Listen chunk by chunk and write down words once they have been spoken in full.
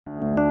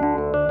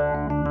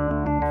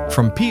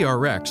From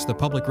PRX, the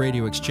Public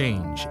Radio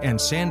Exchange, and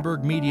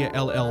Sandberg Media,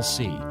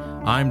 LLC,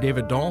 I'm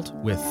David Dault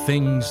with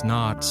Things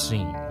Not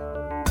Seen.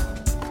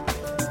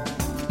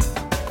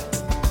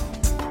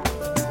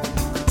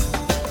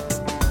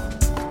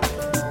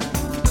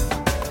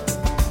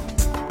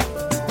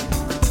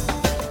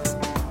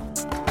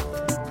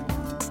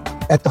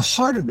 At the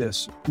heart of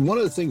this, one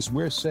of the things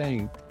we're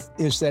saying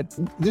is that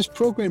this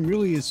program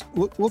really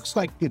looks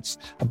like it's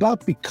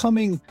about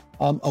becoming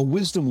a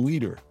wisdom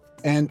leader.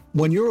 And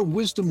when you're a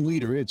wisdom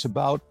leader, it's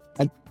about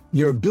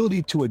your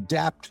ability to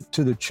adapt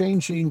to the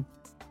changing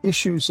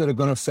issues that are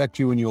going to affect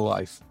you in your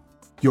life.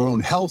 Your own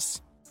health,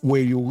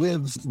 where you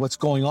live, what's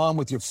going on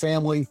with your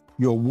family,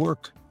 your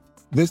work.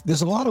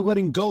 There's a lot of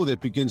letting go that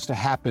begins to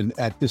happen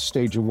at this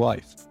stage of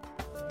life.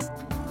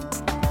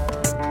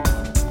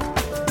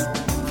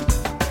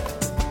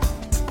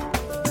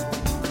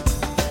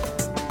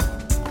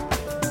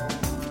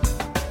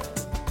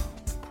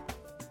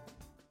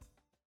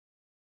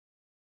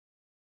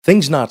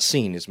 Things Not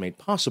Seen is made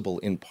possible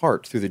in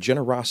part through the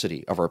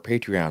generosity of our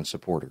Patreon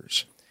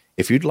supporters.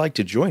 If you'd like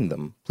to join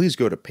them, please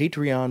go to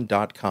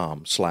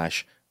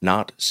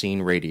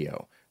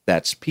patreon.com/notseenradio.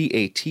 That's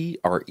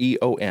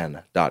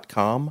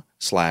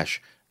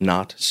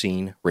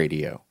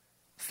patreon.com/notseenradio.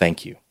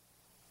 Thank you.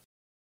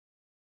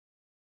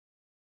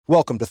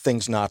 Welcome to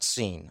Things Not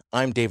Seen.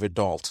 I'm David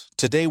Dault.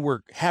 Today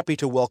we're happy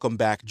to welcome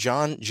back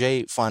John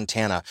J.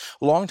 Fontana.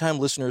 Longtime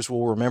listeners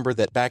will remember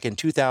that back in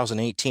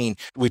 2018,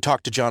 we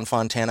talked to John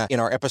Fontana in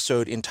our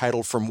episode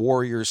entitled From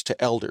Warriors to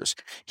Elders.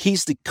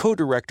 He's the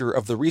co-director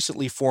of the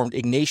recently formed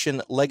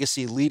Ignatian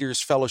Legacy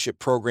Leaders Fellowship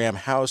Program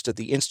housed at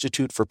the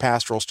Institute for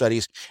Pastoral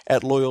Studies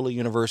at Loyola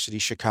University,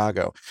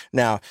 Chicago.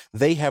 Now,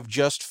 they have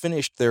just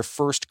finished their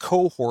first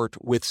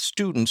cohort with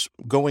students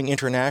going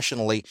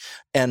internationally,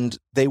 and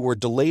they were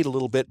delayed a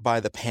little bit by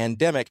the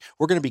pandemic.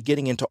 We're going to be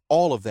getting into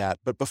all of that.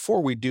 But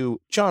before we do,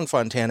 John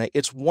Fontana,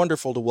 it's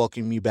wonderful to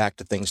welcome you back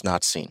to Things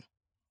Not Seen.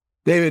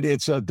 David,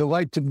 it's a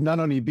delight to not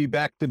only be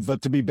back,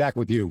 but to be back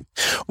with you.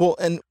 Well,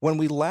 and when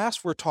we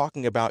last were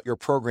talking about your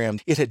program,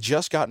 it had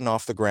just gotten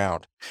off the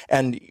ground.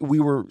 And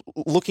we were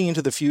looking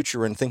into the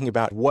future and thinking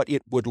about what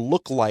it would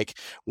look like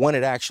when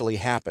it actually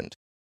happened.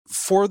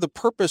 For the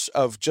purpose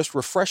of just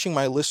refreshing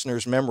my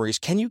listeners' memories,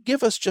 can you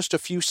give us just a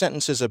few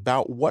sentences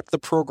about what the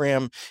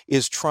program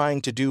is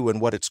trying to do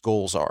and what its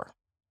goals are?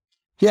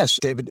 Yes,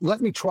 David,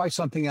 let me try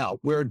something out.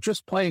 We're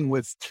just playing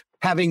with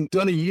having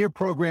done a year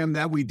program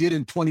that we did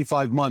in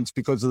 25 months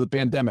because of the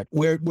pandemic.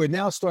 We're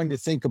now starting to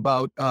think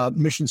about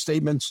mission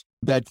statements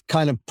that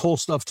kind of pull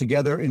stuff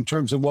together in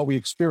terms of what we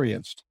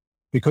experienced,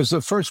 because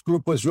the first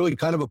group was really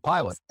kind of a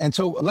pilot. And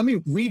so let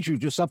me read you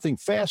just something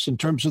fast in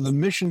terms of the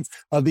mission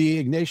of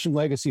the Ignatian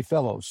Legacy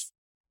Fellows.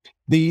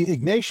 The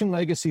Ignatian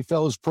Legacy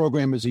Fellows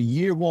program is a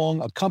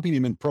year-long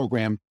accompaniment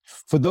program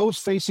for those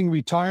facing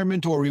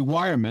retirement or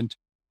rewirement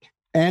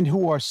and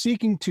who are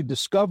seeking to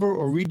discover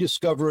or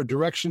rediscover a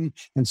direction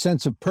and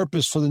sense of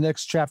purpose for the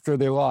next chapter of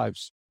their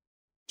lives.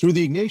 Through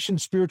the Ignatian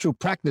spiritual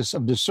practice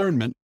of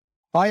discernment,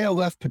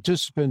 ILF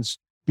participants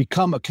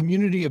become a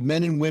community of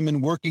men and women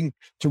working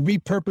to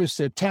repurpose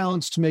their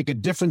talents to make a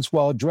difference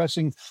while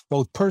addressing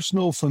both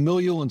personal,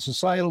 familial, and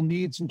societal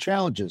needs and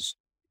challenges.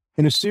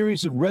 In a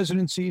series of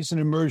residencies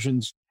and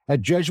immersions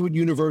at Jesuit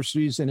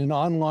universities and in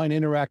online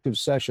interactive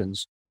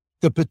sessions,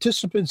 the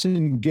participants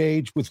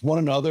engage with one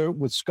another,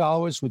 with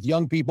scholars, with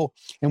young people,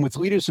 and with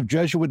leaders of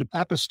Jesuit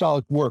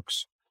apostolic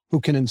works who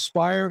can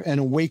inspire and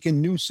awaken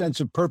new sense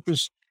of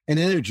purpose and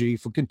energy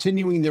for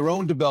continuing their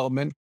own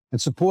development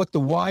and support the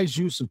wise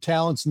use of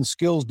talents and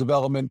skills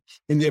development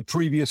in their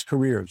previous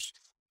careers.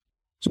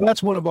 So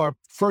that's one of our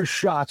first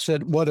shots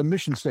at what a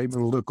mission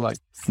statement will look like.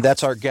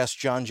 That's our guest,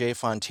 John J.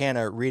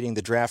 Fontana, reading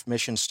the draft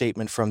mission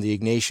statement from the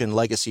Ignatian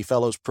Legacy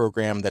Fellows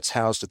Program that's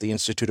housed at the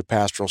Institute of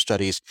Pastoral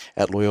Studies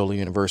at Loyola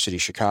University,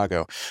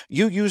 Chicago.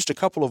 You used a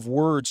couple of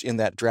words in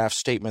that draft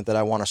statement that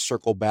I want to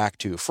circle back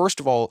to. First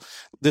of all,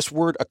 this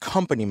word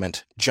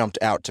accompaniment jumped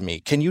out to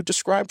me. Can you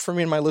describe for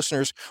me and my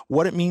listeners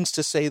what it means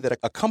to say that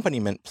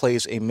accompaniment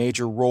plays a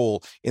major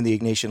role in the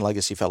Ignatian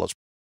Legacy Fellows?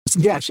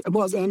 Yes,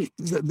 well,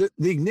 the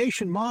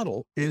Ignatian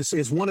model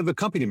is one of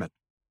accompaniment.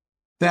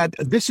 That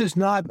this is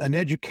not an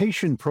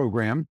education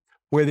program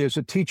where there's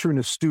a teacher and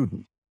a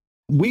student.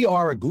 We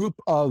are a group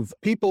of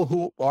people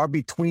who are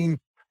between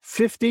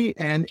 50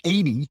 and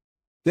 80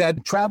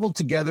 that travel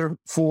together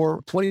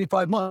for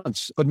 25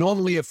 months. But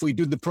normally, if we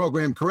do the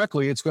program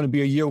correctly, it's going to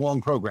be a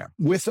year-long program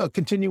with a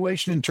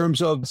continuation in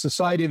terms of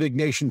Society of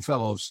Ignatian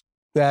Fellows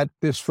that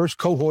this first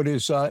cohort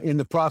is in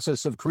the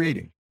process of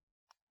creating.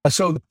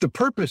 So the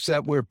purpose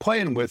that we're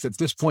playing with at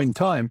this point in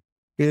time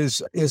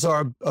is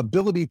our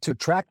ability to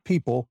attract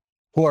people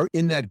who are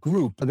in that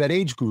group, that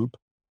age group,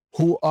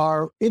 who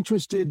are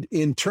interested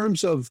in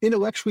terms of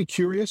intellectually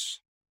curious,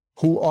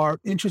 who are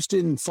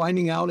interested in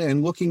finding out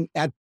and looking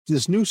at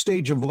this new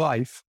stage of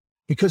life,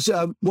 because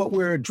what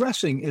we're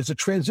addressing is a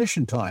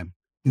transition time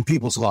in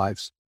people's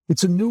lives.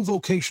 It's a new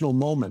vocational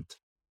moment.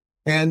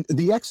 And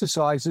the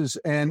exercises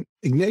and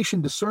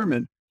Ignatian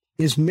discernment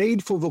is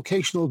made for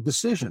vocational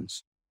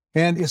decisions.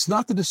 And it's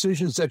not the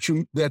decisions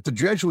that the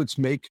Jesuits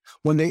make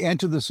when they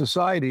enter the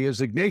society,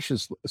 as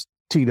Ignatius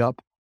teed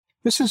up.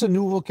 This is a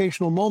new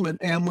vocational moment,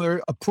 and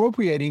we're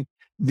appropriating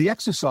the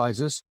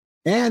exercises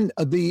and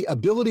the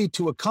ability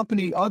to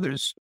accompany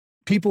others,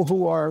 people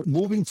who are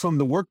moving from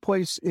the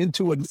workplace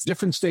into a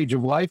different stage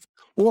of life,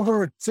 or who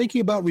are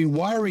thinking about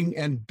rewiring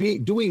and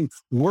doing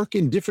work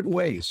in different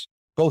ways,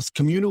 both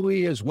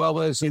communally as well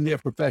as in their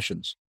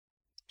professions.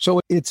 So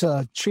it's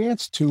a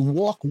chance to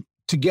walk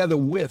together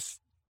with,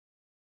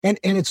 and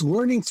it's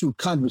learning through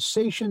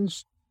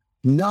conversations,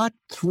 not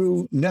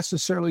through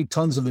necessarily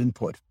tons of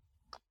input.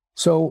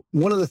 So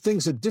one of the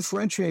things that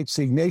differentiates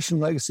the Ignatian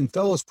Legacy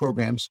Fellows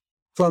programs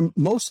from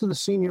most of the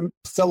senior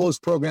fellows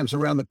programs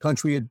around the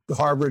country at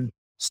Harvard,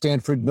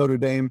 Stanford, Notre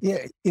Dame,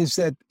 is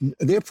that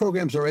their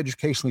programs are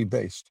educationally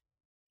based.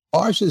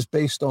 Ours is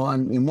based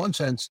on, in one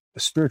sense,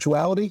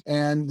 spirituality,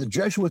 and the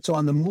Jesuits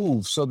on the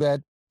move, so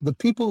that the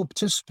people who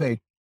participate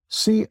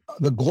see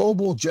the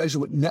global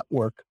Jesuit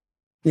network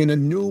in a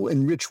new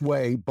and rich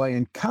way by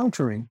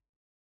encountering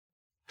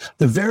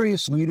the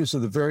various leaders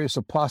of the various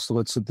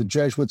apostolates that the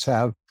Jesuits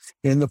have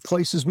in the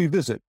places we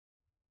visit: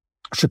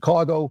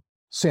 Chicago,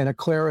 Santa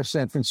Clara,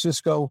 San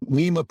Francisco,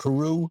 Lima,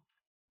 Peru,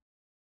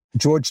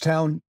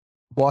 Georgetown,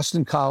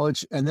 Boston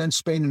College, and then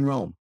Spain and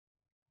Rome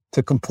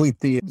to complete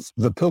the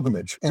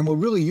pilgrimage. And we're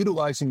really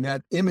utilizing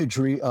that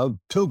imagery of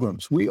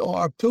pilgrims. We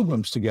are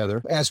pilgrims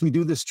together as we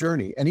do this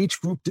journey. And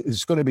each group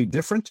is going to be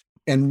different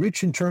and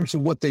rich in terms of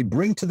what they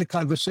bring to the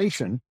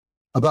conversation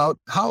about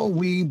how are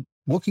we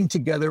looking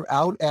together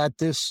out at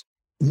this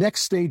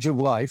next stage of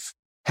life,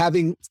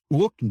 having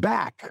looked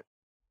back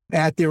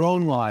at their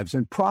own lives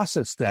and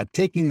processed that,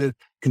 taking the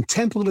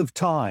contemplative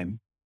time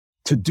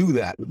to do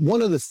that.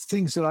 One of the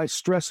things that I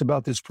stress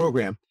about this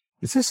program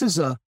is this is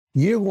a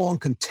year-long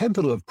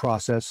contemplative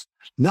process,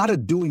 not a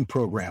doing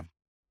program.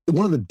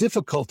 One of the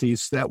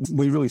difficulties that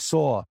we really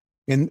saw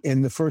in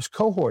the first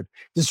cohort,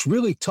 it's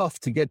really tough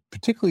to get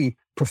particularly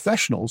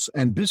professionals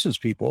and business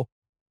people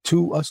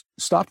to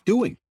stop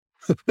doing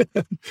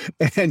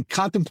and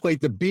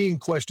contemplate the being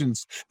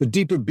questions, the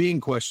deeper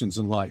being questions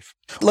in life.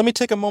 Let me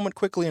take a moment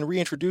quickly and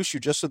reintroduce you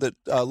just so that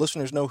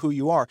listeners know who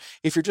you are.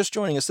 If you're just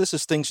joining us, this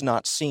is Things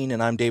Not Seen,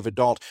 and I'm David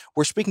Dalt.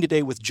 We're speaking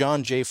today with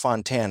John J.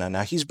 Fontana.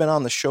 Now, he's been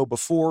on the show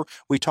before.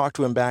 We talked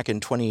to him back in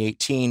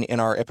 2018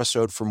 in our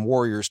episode From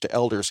Warriors to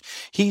Elders.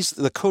 He's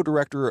the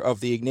co-director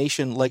of the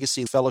Ignatian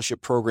Legacy Fellowship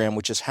Program,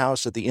 which is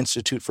housed at the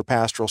Institute for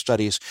Pastoral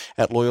Studies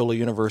at Loyola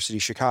University,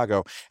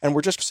 Chicago. And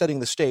we're just setting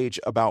the stage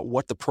about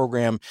what the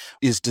program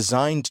is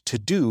designed to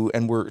do,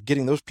 and we're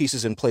getting those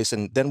pieces in place,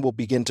 and then we'll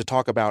begin to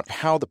talk about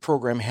how the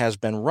program has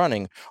been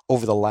running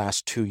over the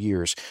last 2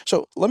 years.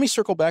 So let me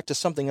circle back to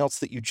something else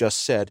that you just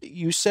said.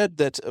 You said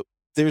that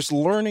there's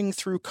learning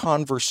through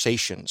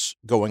conversations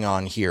going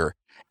on here,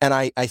 and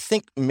I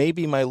think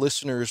maybe my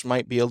listeners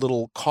might be a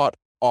little caught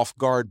off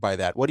guard by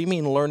that. What do you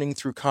mean learning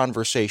through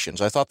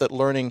conversations? I thought that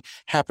learning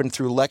happened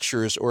through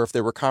lectures, or if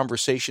there were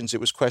conversations,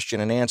 it was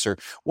question and answer.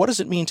 What does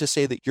it mean to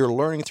say that you're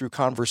learning through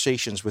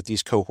conversations with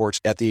these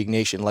cohorts at the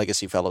Ignatian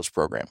Legacy Fellows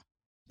Program?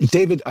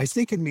 David, I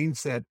think it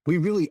means that we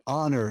really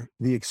honor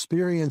the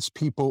experience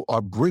people are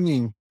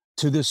bringing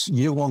to this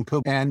year-long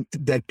program,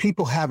 and that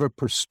people have a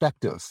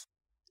perspective.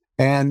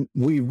 And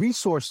we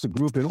resource the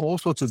group in all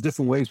sorts of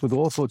different ways with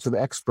all sorts of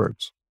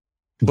experts.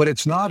 But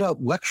it's not a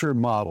lecture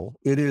model.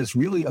 It is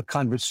really a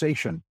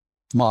conversation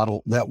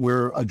model that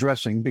we're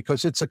addressing,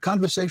 because it's a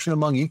conversation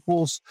among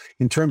equals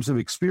in terms of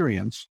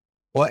experience.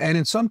 Well, and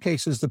in some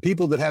cases, the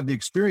people that have the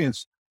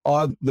experience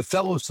are the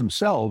fellows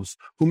themselves,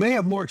 who may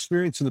have more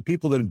experience than the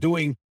people that are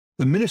doing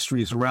the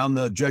ministries around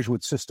the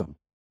Jesuit system.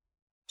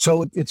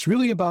 So it's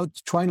really about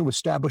trying to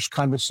establish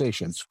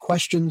conversations,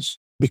 questions,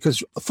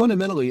 because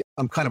fundamentally,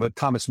 I'm kind of a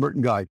Thomas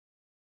Merton guy.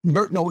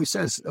 Merton always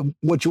says,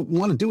 what you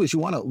want to do is you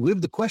want to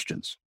live the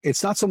questions.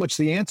 It's not so much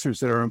the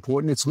answers that are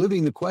important, it's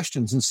living the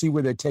questions and see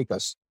where they take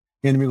us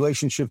in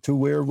relationship to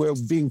where we're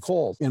being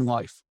called in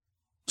life.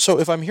 So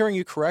if I'm hearing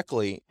you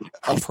correctly,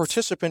 a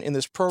participant in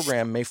this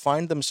program may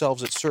find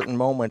themselves at certain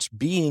moments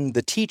being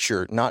the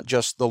teacher, not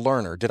just the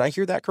learner. Did I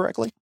hear that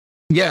correctly?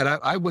 Yeah,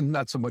 I would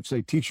not so much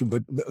say teacher,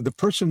 but the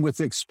person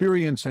with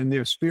experience, and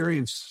their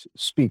experience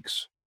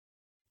speaks.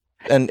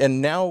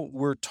 And now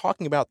we're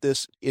talking about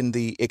this in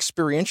the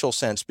experiential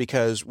sense,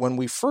 because when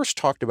we first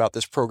talked about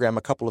this program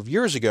a couple of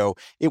years ago,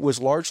 it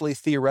was largely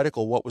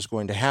theoretical what was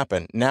going to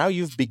happen. Now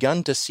you've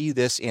begun to see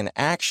this in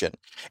action,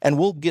 and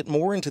we'll get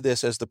more into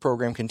this as the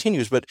program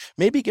continues, but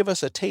maybe give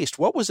us a taste.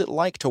 What was it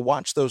like to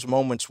watch those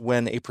moments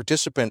when a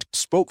participant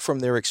spoke from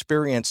their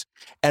experience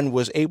and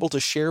was able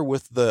to share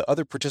with the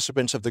other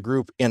participants of the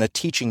group in a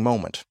teaching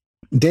moment?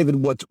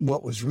 David, what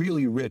was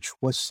really rich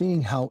was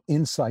seeing how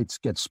insights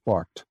get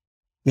sparked.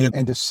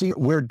 And to see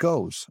where it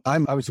goes. I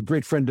was a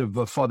great friend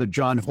of Father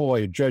John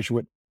Hoy, a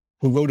Jesuit,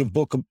 who wrote a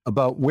book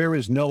about where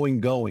is knowing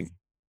going.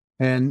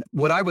 And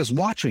what I was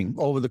watching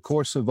over the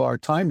course of our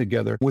time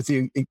together with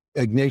the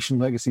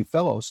Ignatian Legacy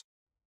Fellows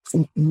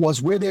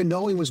was where their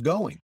knowing was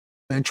going,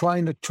 and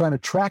trying to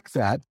track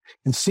that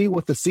and see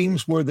what the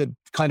themes were that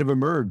kind of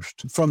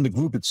emerged from the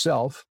group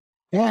itself,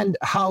 and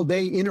how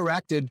they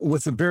interacted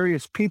with the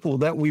various people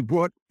that we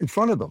brought in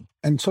front of them.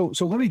 And so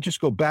let me just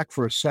go back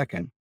for a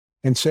second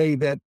and say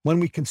that when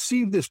we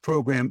conceived this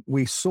program,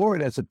 we saw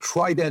it as a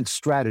trident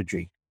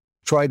strategy.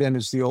 Trident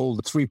is the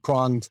old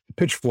three-pronged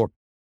pitchfork.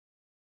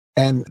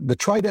 And the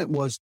trident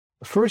was,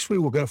 first, we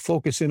were going to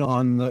focus in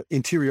on the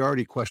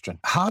interiority question.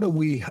 How do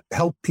we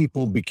help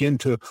people begin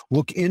to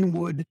look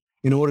inward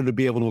in order to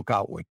be able to look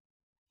outward?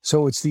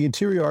 So it's the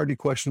interiority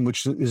question,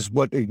 which is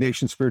what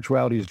Ignatian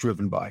spirituality is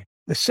driven by.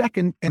 The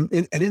second, and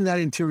in that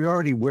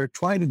interiority, we're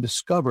trying to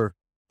discover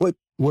what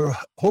we're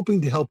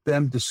hoping to help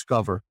them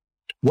discover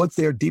what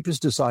their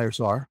deepest desires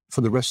are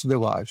for the rest of their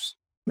lives.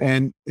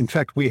 And in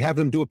fact, we have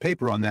them do a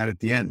paper on that at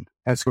the end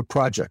as a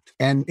project.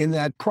 And in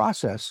that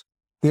process,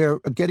 they're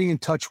getting in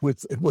touch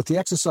with what the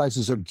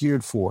exercises are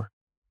geared for,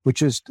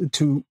 which is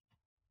to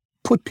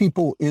put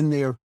people in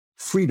their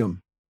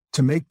freedom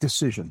to make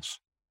decisions.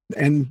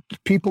 And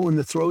people in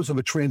the throes of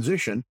a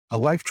transition, a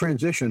life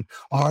transition,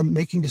 are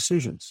making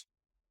decisions.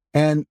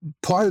 And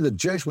part of the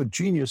Jesuit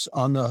genius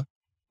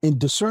in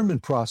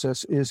discernment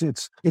process is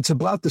it's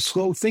about the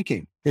slow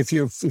thinking. If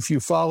you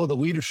follow the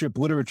leadership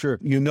literature,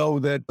 you know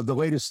that the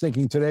latest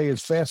thinking today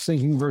is fast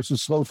thinking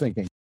versus slow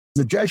thinking.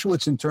 The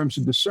Jesuits, in terms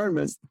of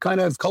discernment, kind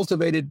of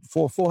cultivated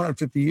for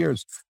 450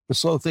 years the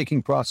slow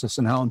thinking process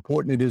and how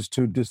important it is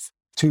to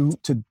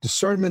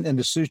discernment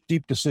and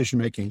deep decision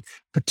making,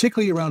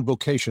 particularly around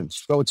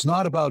vocations. So it's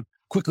not about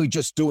quickly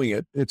just doing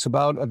it. It's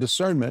about a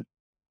discernment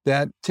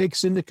that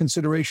takes into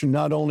consideration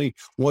not only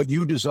what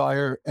you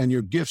desire and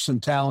your gifts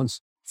and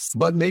talents,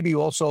 but maybe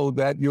also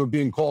that you're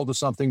being called to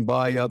something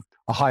by a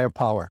higher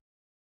power.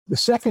 The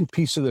second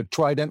piece of the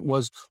trident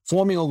was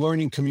forming a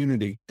learning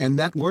community. And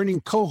that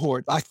learning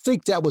cohort, I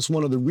think that was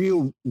one of the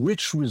real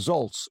rich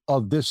results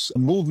of this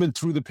movement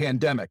through the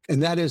pandemic.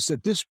 And that is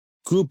that this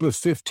group of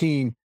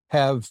 15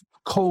 have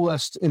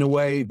coalesced in a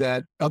way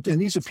that, and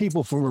these are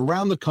people from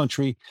around the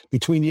country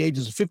between the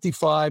ages of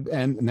 55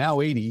 and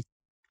now 80.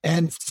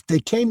 And they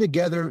came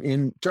together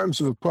in terms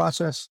of a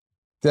process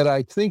that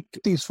I think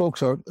these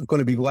folks are going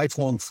to be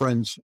lifelong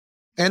friends.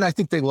 And I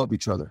think they love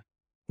each other,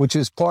 which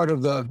is part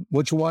of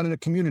what you want in a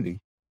community.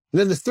 And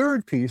then the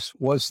third piece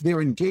was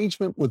their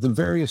engagement with the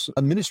various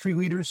ministry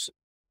leaders,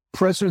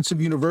 presidents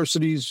of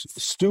universities,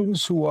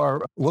 students who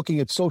are looking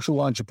at social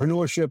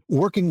entrepreneurship,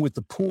 working with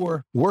the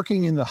poor,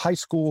 working in the high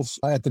schools,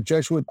 at the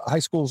Jesuit high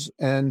schools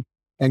and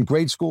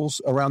grade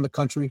schools around the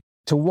country,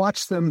 to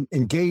watch them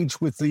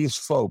engage with these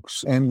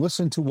folks and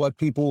listen to what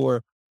people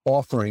are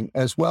offering,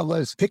 as well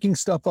as picking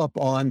stuff up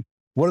on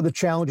what are the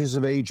challenges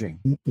of aging,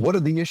 what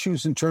are the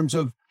issues in terms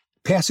of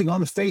passing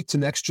on the faith to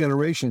next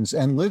generations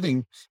and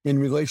living in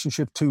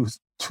relationship to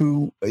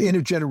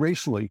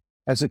intergenerationally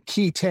as a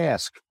key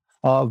task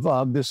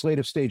of this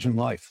later stage in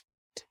life.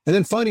 And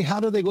then finally, how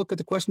do they look at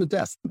the question of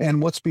death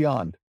and what's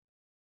beyond?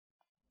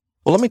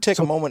 Well, let me take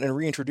a moment and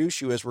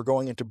reintroduce you as we're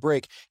going into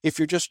break. If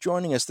you're just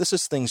joining us, this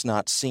is Things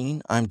Not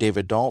Seen. I'm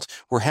David Dalt.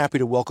 We're happy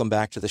to welcome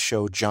back to the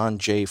show John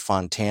J.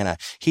 Fontana.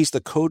 He's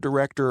the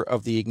co-director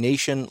of the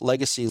Ignatian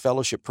Legacy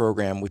Fellowship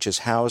Program, which is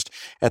housed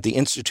at the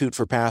Institute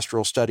for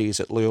Pastoral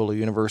Studies at Loyola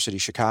University,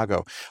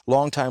 Chicago.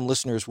 Longtime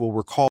listeners will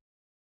recall.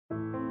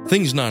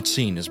 Things Not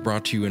Seen is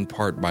brought to you in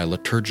part by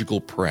Liturgical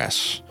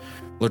Press.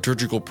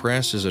 Liturgical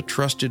Press is a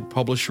trusted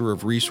publisher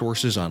of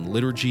resources on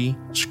liturgy,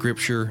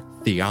 scripture,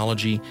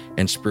 theology,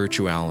 and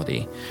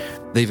spirituality.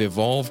 They've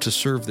evolved to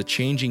serve the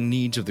changing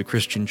needs of the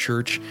Christian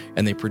church,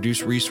 and they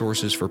produce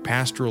resources for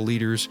pastoral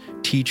leaders,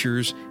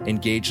 teachers,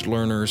 engaged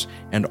learners,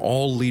 and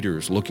all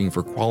leaders looking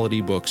for quality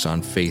books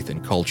on faith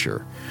and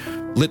culture.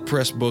 Lit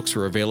Press books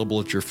are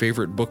available at your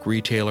favorite book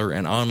retailer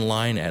and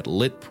online at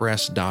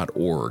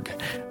litpress.org.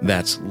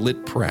 That's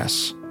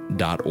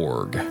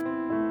litpress.org.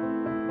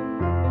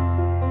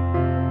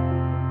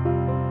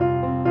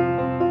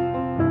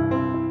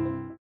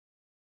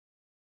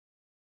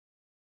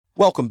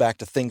 Welcome back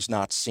to Things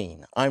Not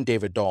Seen. I'm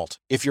David Dalt.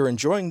 If you're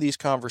enjoying these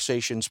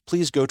conversations,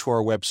 please go to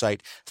our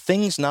website,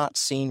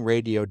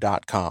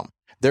 thingsnotseenradio.com.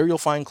 There you'll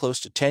find close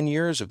to 10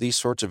 years of these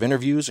sorts of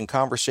interviews and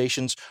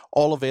conversations,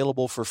 all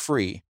available for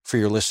free for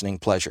your listening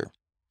pleasure.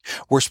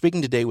 We're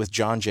speaking today with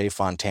John J.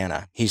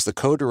 Fontana. He's the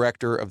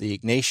co-director of the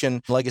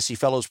Ignatian Legacy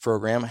Fellows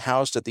Program,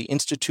 housed at the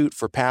Institute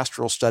for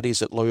Pastoral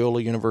Studies at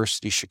Loyola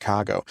University,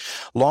 Chicago.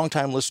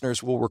 Longtime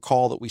listeners will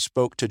recall that we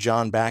spoke to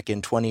John back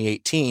in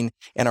 2018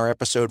 in our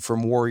episode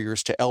From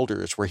Warriors to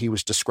Elders, where he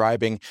was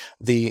describing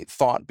the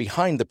thought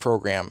behind the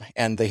program,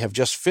 and they have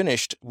just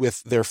finished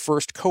with their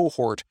first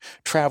cohort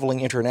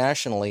traveling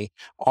internationally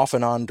off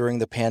and on during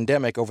the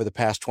pandemic over the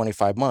past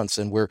 25 months,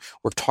 and we're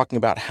talking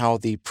about how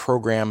the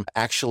program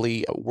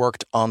actually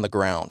worked on the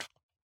ground.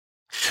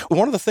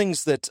 One of the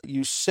things that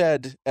you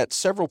said at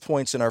several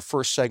points in our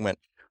first segment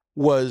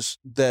was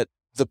that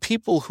the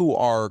people who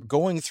are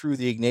going through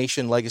the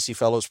Ignatian Legacy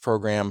Fellows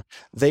Program,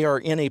 they are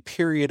in a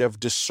period of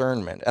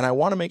discernment. And I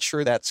want to make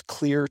sure that's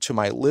clear to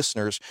my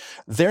listeners.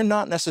 They're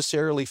not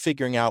necessarily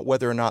figuring out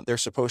whether or not they're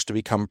supposed to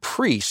become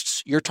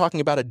priests. You're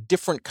talking about a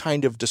different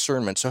kind of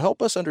discernment. So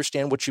help us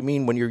understand what you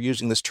mean when you're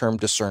using this term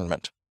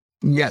discernment.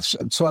 Yes.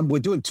 So we're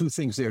doing two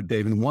things there,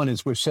 David. One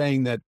is we're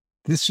saying that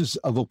this is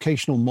a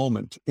vocational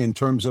moment in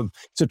terms of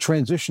it's a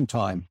transition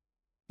time.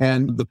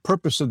 And the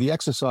purpose of the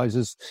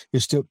exercises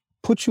is to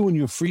put you in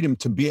your freedom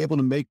to be able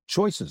to make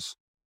choices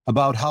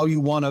about how you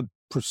want to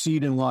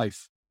proceed in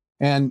life.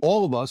 And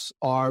all of us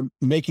are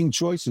making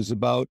choices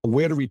about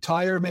where to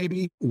retire,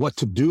 maybe, what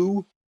to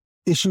do,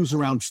 issues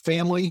around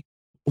family.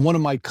 One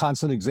of my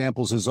constant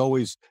examples is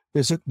always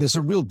there's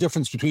a real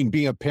difference between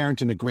being a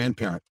parent and a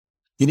grandparent.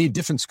 You need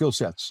different skill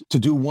sets to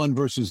do one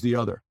versus the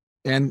other.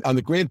 And on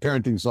the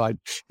grandparenting side,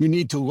 you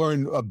need to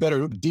learn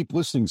better deep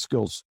listening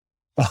skills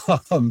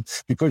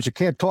because you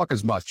can't talk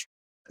as much.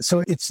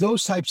 So it's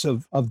those types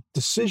of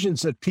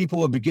decisions that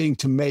people are beginning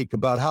to make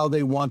about how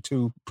they want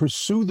to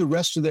pursue the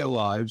rest of their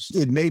lives.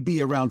 It may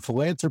be around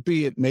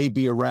philanthropy. It may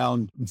be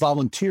around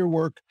volunteer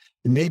work.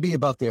 It may be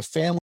about their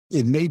family.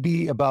 It may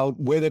be about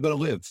where they're going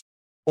to live.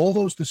 All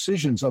those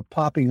decisions are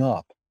popping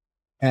up.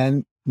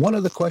 And one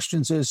of the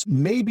questions is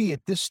maybe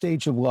at this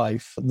stage of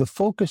life, the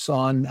focus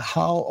on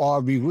how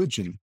our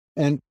religion,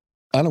 and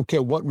I don't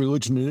care what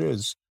religion it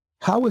is,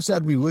 how is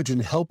that religion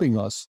helping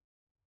us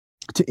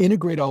to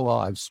integrate our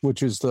lives,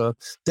 which is the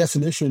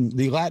definition,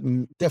 the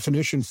Latin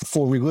definition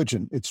for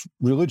religion. It's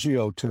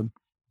religio, to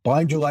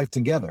bind your life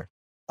together.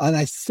 And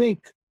I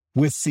think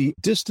with the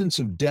distance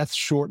of death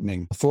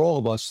shortening for all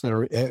of us that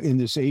are in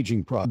this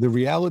aging process, the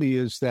reality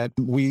is that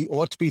we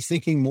ought to be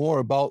thinking more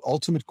about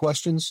ultimate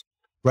questions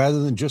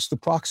rather than just the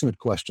proximate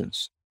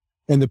questions.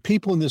 And the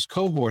people in this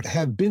cohort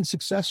have been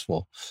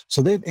successful.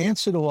 So they've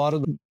answered a lot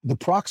of the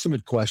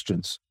proximate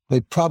questions.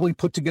 They probably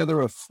put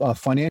together a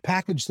financial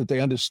package that they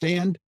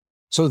understand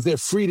so that they're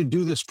free to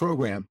do this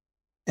program.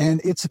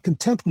 And it's a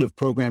contemplative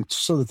program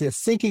so that they're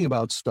thinking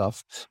about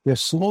stuff. They're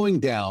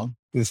slowing down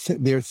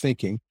their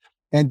thinking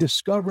and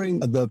discovering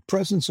the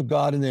presence of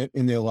God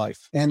in their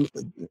life. And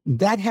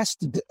that has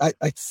to,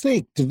 I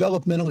think,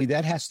 developmentally,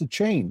 that has to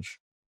change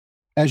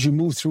as you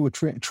move through a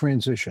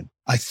transition.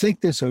 I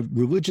think there's a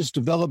religious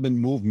development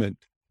movement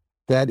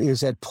that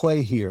is at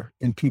play here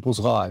in people's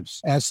lives.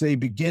 As they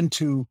begin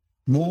to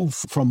move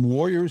from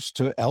warriors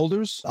to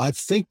elders, I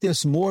think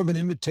there's more of an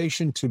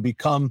invitation to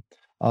become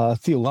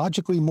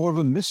theologically more of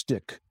a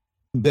mystic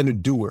than a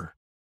doer.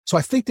 So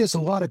I think there's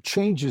a lot of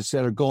changes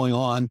that are going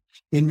on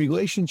in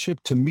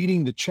relationship to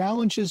meeting the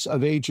challenges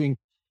of aging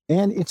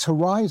and its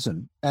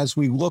horizon as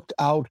we look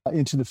out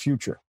into the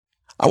future.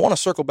 I want to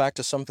circle back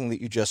to something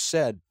that you just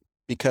said,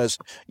 because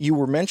you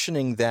were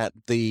mentioning that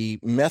the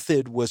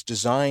method was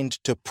designed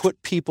to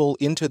put people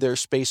into their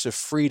space of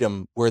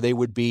freedom where they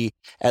would be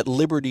at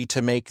liberty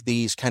to make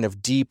these kind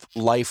of deep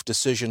life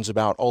decisions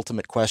about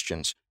ultimate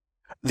questions.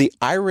 The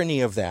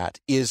irony of that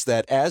is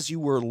that as you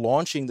were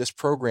launching this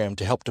program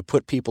to help to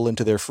put people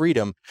into their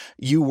freedom,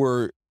 you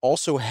were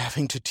also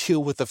having to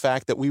deal with the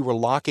fact that we were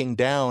locking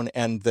down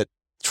and that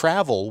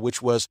travel,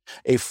 which was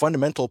a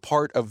fundamental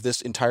part of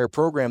this entire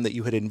program that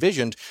you had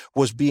envisioned,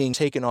 was being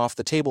taken off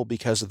the table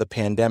because of the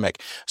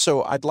pandemic.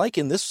 So I'd like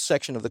in this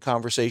section of the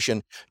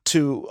conversation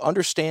to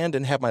understand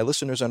and have my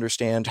listeners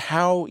understand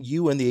how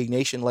you and the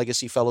Ignatian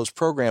Legacy Fellows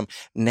program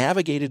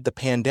navigated the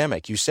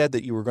pandemic. You said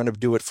that you were going to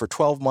do it for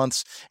 12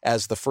 months.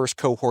 As the first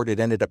cohort,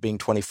 it ended up being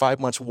 25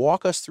 months.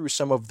 Walk us through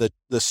some of the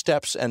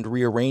steps and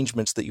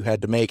rearrangements that you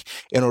had to make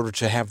in order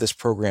to have this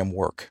program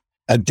work.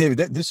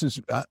 David, this is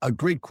a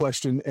great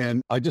question,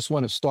 and I just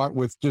want to start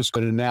with just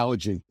an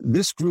analogy.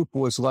 This group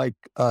was like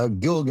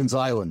Gilligan's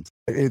Island.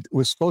 It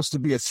was supposed to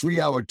be a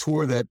 3-hour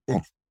tour that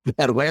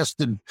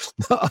lasted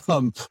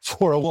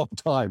for a long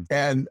time.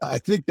 And I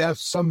think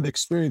that's some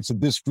experience that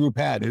this group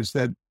had, is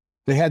that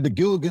they had the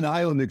Gilligan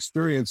Island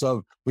experience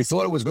of, we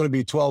thought it was going to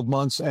be 12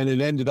 months, and it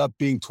ended up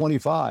being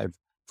 25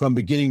 from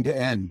beginning to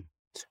end.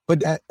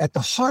 But at the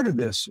heart of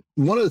this,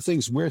 one of the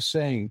things we're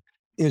saying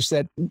is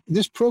that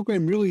this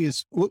program really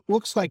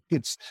looks like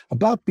it's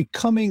about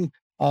becoming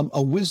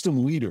a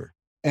wisdom leader.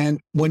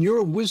 And when you're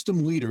a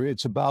wisdom leader,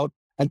 it's about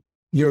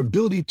your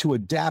ability to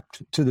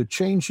adapt to the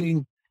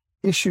changing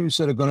issues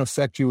that are going to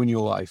affect you in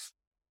your life,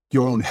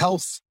 your own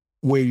health,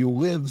 where you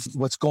live,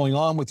 what's going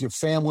on with your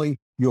family,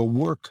 your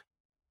work.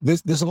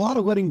 There's a lot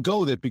of letting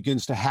go that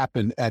begins to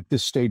happen at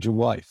this stage of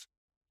life.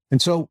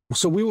 And so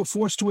we were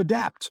forced to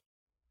adapt.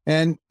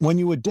 And when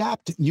you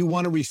adapt, you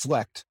want to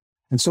reflect.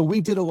 And so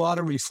we did a lot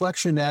of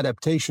reflection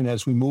adaptation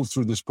as we moved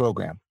through this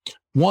program.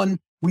 One,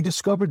 we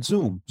discovered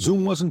Zoom.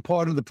 Zoom wasn't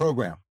part of the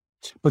program,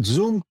 but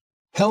Zoom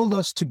held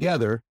us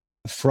together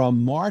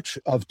from March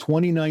of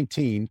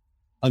 2019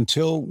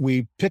 until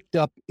we picked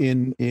up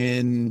in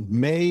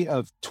May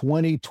of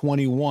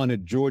 2021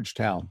 at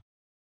Georgetown.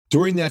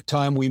 During that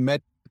time, we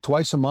met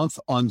twice a month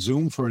on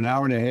Zoom for an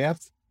hour and a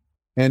half,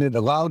 and it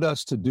allowed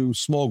us to do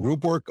small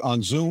group work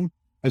on Zoom,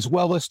 as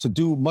well as to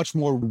do much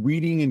more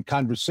reading and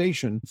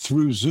conversation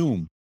through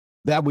Zoom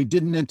that we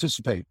didn't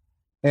anticipate,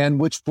 and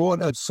which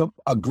brought us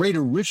a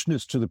greater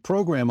richness to the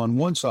program on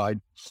one side.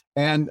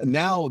 And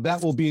now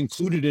that will be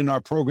included in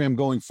our program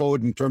going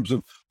forward in terms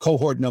of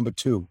cohort number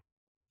 2.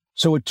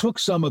 So it took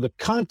some of the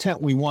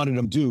content we wanted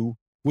to do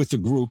with the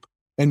group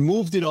and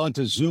moved it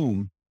onto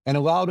Zoom and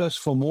allowed us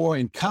for more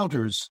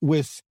encounters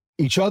with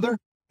each other,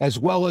 as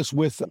well as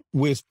with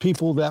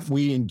people that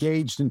we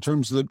engaged in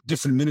terms of the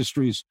different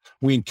ministries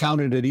we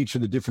encountered at each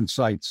of the different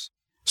sites.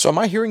 So am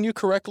I hearing you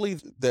correctly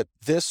that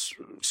this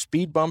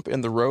speed bump in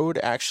the road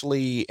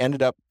actually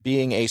ended up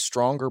being a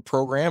stronger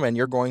program, and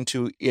you're going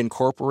to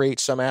incorporate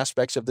some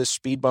aspects of this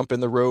speed bump in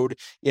the road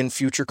in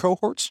future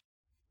cohorts?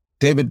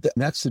 David,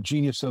 that's the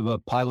genius of a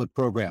pilot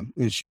program,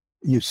 is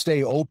you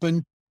stay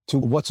open to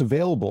what's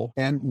available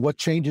and what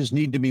changes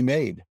need to be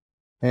made.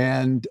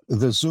 And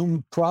the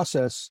Zoom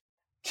process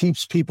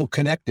keeps people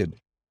connected.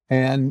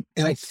 And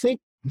I think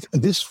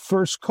this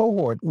first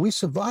cohort, we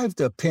survived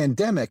a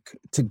pandemic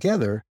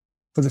together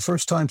for the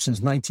first time since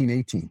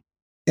 1918.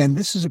 And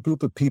this is a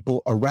group of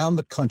people around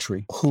the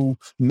country who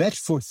met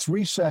for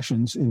 3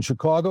 sessions in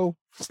Chicago,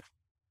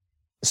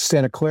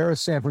 Santa Clara,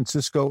 San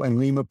Francisco, and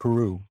Lima,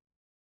 Peru,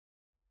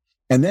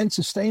 and then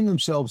sustained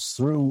themselves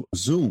through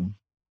Zoom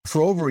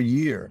for over a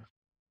year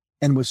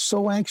and was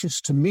so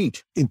anxious to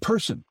meet in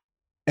person.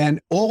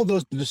 And all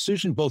those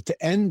decisions, both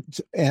to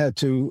end,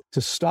 to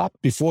stop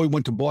before we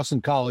went to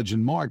Boston College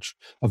in March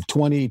of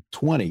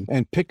 2020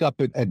 and pick up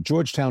at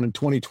Georgetown in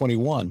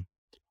 2021,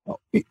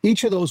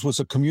 each of those was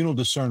a communal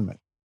discernment.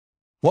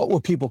 What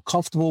were people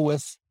comfortable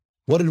with?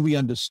 What did we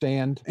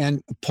understand?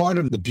 And part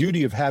of the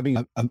beauty of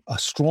having a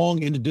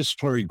strong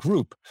interdisciplinary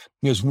group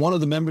is one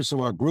of the members of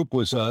our group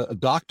was a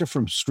doctor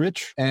from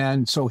Stritch.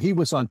 And so he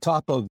was on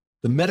top of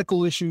the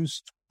medical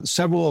issues.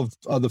 Several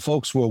of the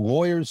folks were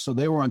lawyers, so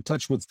they were in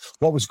touch with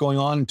what was going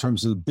on in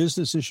terms of the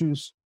business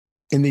issues.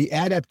 In the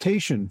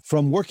adaptation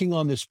from working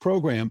on this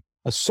program,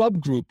 a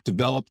subgroup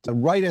developed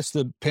right as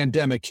the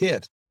pandemic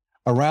hit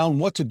around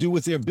what to do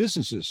with their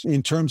businesses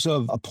in terms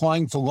of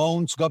applying for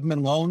loans,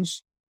 government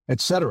loans, et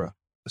cetera.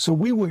 So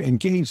we were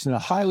engaged in a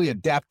highly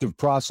adaptive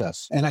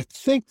process. And I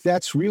think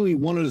that's really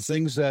one of the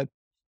things that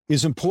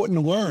is important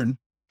to learn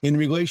in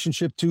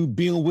relationship to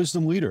being a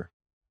wisdom leader,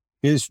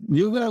 is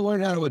you're going to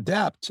learn how to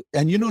adapt,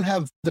 and you don't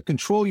have the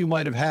control you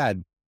might have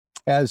had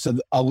as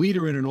a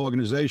leader in an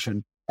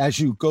organization as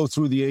you go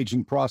through the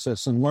aging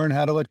process and learn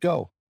how to let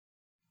go.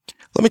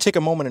 Let me take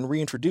a moment and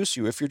reintroduce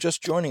you. If you're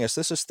just joining us,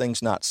 this is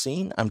Things Not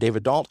Seen. I'm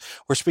David Dalt.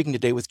 We're speaking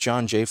today with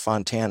John J.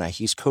 Fontana.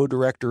 He's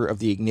co-director of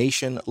the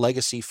Ignatian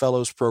Legacy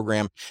Fellows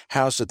Program,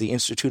 housed at the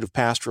Institute of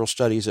Pastoral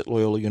Studies at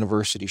Loyola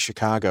University,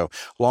 Chicago.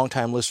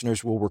 Longtime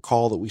listeners will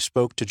recall that we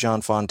spoke to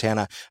John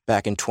Fontana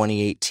back in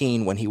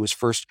 2018 when he was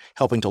first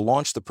helping to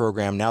launch the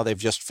program. Now they've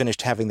just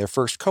finished having their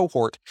first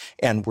cohort,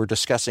 and we're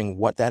discussing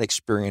what that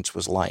experience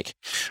was like.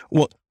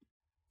 Well,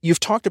 you've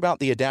talked about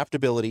the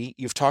adaptability.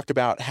 You've talked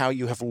about how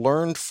you have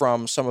learned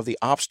from some of the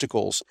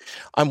obstacles.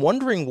 I'm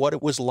wondering what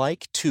it was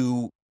like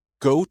to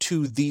go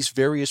to these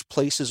various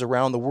places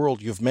around the world.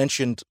 You've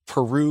mentioned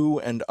Peru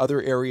and other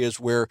areas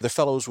where the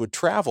fellows would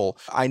travel.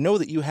 I know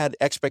that you had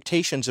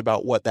expectations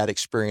about what that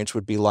experience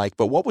would be like,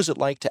 but what was it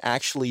like to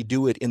actually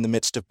do it in the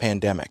midst of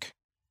pandemic?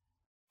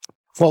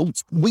 Well,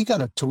 we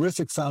got a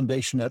terrific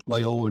foundation at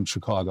Loyola in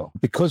Chicago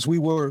because we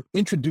were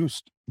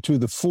introduced to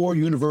the 4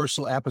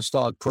 universal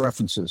apostolic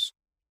preferences,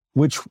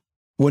 which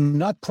were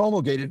not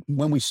promulgated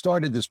when we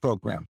started this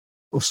program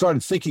or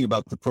started thinking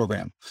about the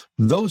program.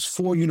 Those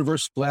 4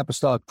 universal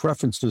apostolic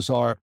preferences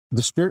are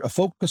a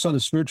focus on the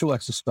spiritual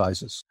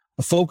exercises,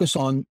 a focus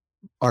on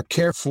our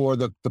care for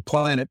the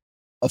planet,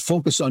 a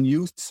focus on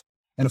youth,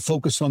 and a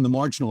focus on the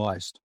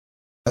marginalized.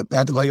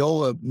 At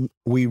Loyola,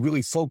 we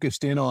really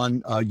focused in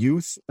on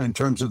youth in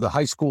terms of the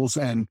high schools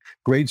and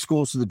grade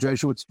schools that the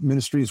Jesuit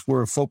ministries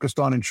were focused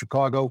on in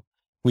Chicago.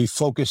 We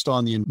focused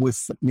on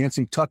with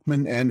Nancy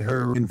Tuckman and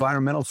her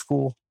environmental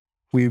school.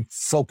 We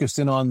focused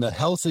in on the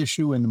health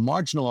issue and the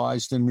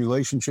marginalized in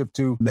relationship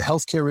to the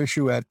healthcare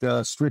issue at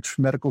Stritch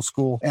Medical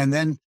School. And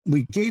then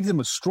we gave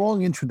them a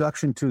strong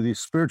introduction to the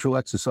spiritual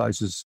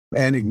exercises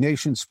and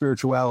Ignatian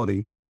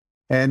spirituality.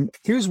 And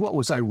here's what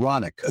was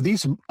ironic.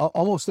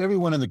 Almost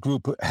everyone in the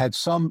group had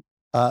some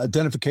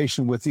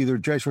identification with either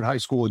Jesuit high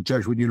school or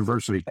Jesuit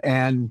university.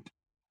 And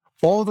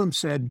all of them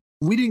said,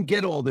 we didn't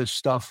get all this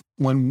stuff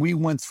when we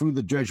went through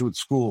the Jesuit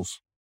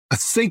schools. I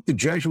think the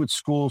Jesuit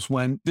schools,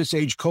 when this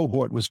age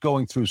cohort was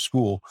going through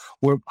school,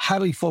 were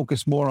highly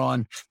focused more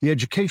on the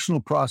educational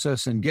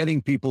process and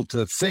getting people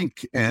to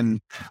think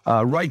and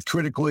write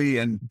critically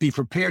and be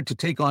prepared to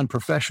take on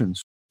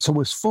professions. So it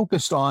was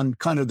focused on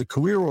kind of the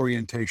career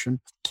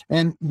orientation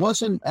and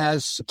wasn't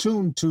as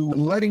attuned to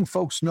letting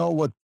folks know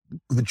what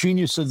the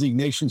genius of the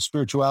Ignatian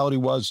spirituality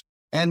was.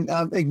 And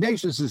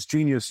Ignatius'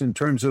 genius in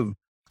terms of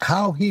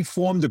how he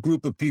formed a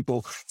group of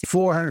people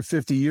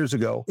 450 years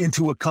ago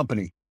into a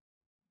company.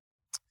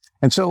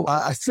 And so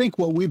I think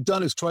what we've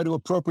done is try to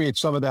appropriate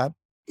some of that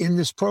in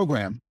this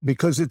program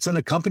because it's an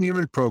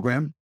accompaniment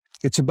program.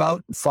 It's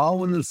about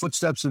following the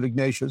footsteps of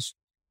Ignatius.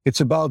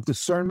 It's about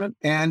discernment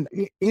and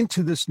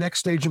into this next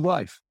stage of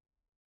life.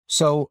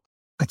 So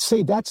I'd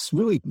say that's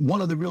really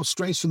one of the real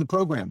strengths of the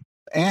program.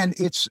 And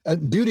it's a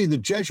beauty of the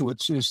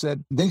Jesuits is that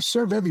they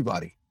serve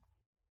everybody.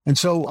 And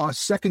so our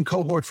second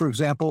cohort, for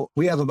example,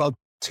 we have about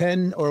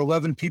 10 or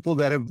 11 people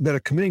that are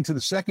committing to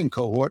the second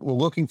cohort. We're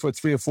looking for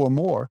 3 or 4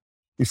 more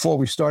before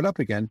we start up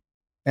again.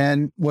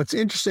 And what's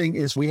interesting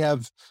is we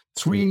have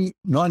 3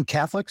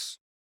 non-Catholics,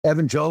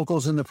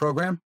 evangelicals in the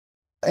program,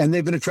 and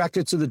they've been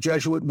attracted to the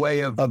Jesuit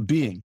way of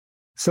being.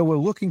 So we're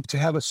looking to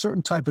have a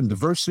certain type of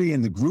diversity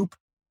in the group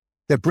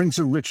that brings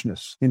a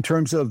richness in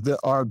terms of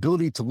our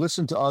ability to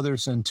listen to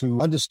others and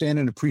to understand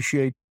and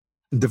appreciate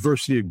the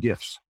diversity of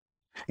gifts.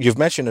 You've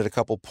mentioned at a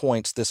couple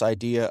points this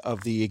idea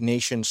of the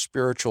Ignatian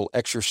spiritual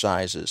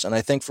exercises. And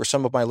I think for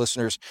some of my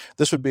listeners,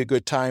 this would be a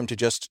good time to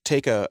just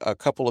take a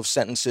couple of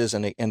sentences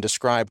and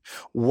describe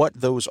what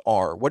those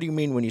are. What do you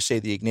mean when you say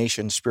the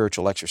Ignatian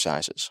spiritual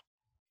exercises?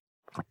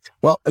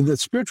 Well, the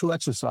spiritual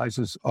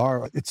exercises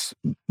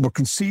were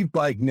conceived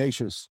by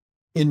Ignatius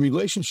in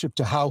relationship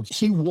to how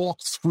he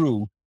walked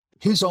through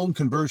his own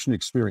conversion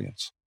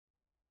experience.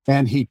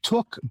 And he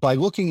took, by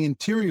looking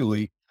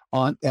interiorly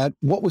at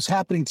what was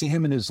happening to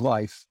him in his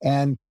life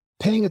and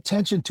paying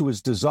attention to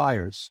his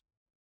desires.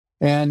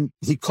 And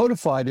he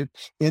codified it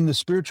in the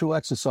spiritual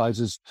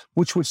exercises,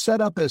 which was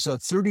set up as a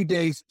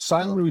 30-day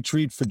silent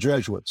retreat for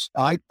Jesuits.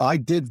 I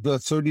did the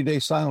 30-day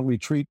silent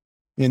retreat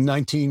in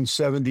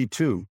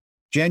 1972,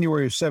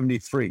 January of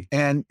 73.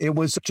 And it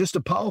was just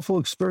a powerful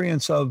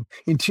experience of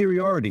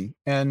interiority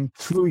and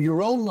through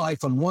your own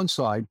life on one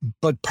side,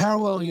 but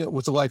paralleling it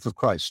with the life of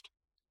Christ.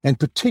 And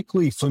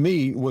particularly for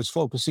me was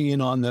focusing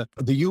in on the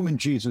human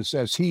Jesus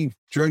as he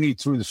journeyed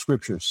through the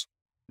scriptures.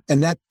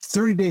 And that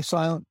 30-day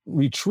silent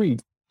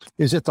retreat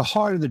is at the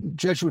heart of the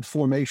Jesuit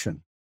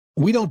formation.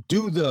 We don't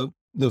do the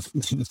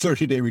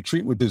 30-day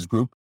retreat with this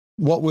group.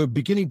 What we're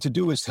beginning to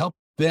do is help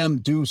them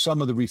do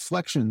some of the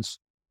reflections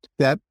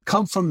that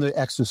come from the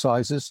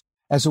exercises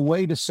as a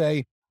way to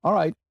say, all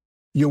right,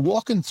 you're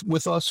walking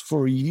with us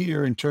for a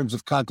year in terms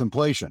of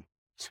contemplation.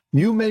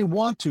 You may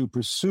want to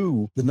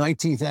pursue the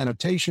 19th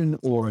annotation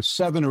or a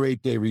 7 or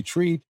 8 day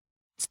retreat.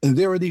 And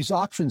there are these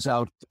options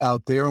out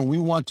there, and we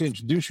want to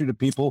introduce you to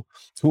people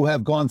who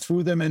have gone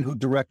through them and who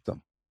direct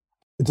them.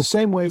 The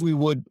same way we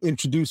would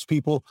introduce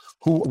people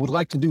who would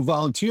like to do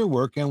volunteer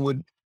work and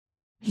would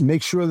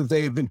make sure that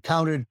they have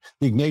encountered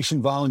the Ignatian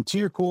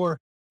Volunteer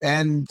Corps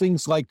and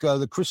things like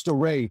the Cristo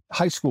Rey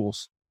high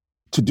schools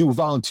to do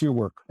volunteer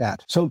work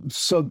at. So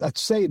I'd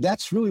say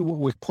that's really what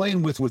we're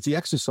playing with the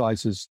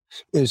exercises,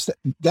 is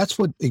that's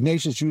what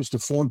Ignatius used to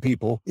form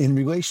people in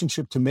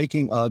relationship to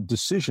making a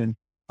decision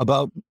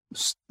about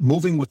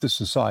moving with the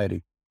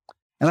society.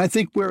 And I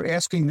think we're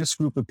asking this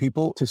group of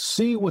people to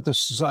see what the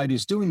society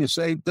is doing, to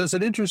say, does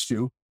it interest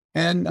you?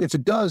 And if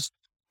it does,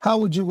 how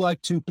would you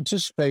like to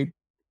participate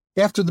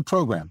after the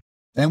program?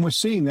 And we're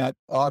seeing that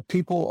our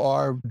people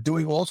are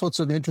doing all sorts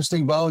of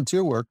interesting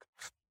volunteer work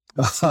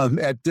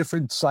at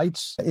different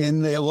sites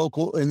in their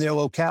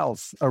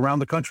locales around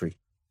the country.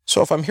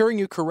 So if I'm hearing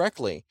you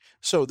correctly,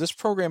 so this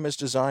program is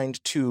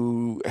designed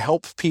to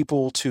help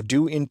people to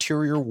do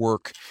interior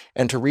work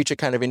and to reach a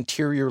kind of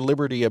interior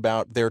liberty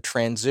about their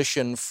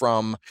transition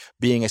from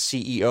being a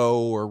CEO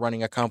or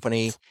running a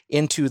company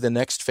into the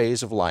next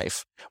phase of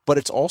life. But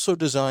it's also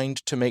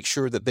designed to make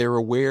sure that they're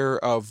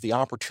aware of the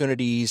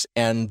opportunities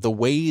and the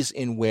ways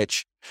in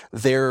which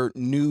their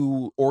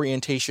new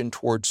orientation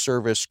towards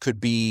service could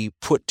be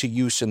put to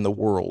use in the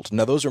world.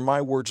 Now, those are my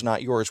words,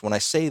 not yours. When I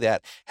say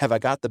that, have I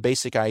got the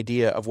basic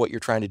idea of what you're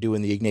trying to do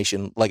in the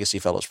Ignatian Legacy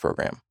Fellows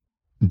program?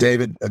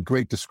 David, a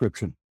great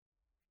description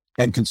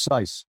and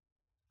concise.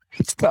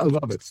 I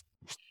love it.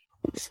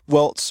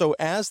 Well, so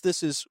as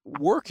this is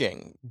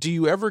working, do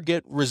you ever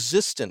get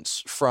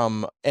resistance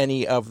from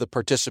any of the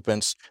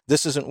participants?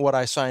 This isn't what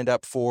I signed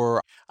up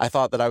for. I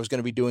thought that I was going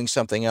to be doing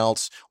something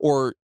else.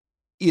 Or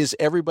is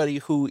everybody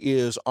who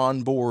is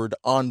on board,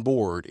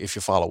 if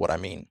you follow what I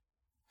mean?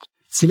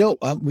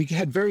 We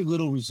had very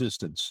little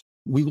resistance.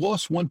 We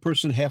lost one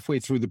person halfway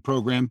through the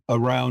program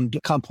around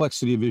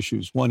complexity of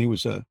issues. One, he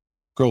was a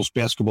girls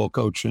basketball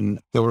coach, and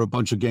there were a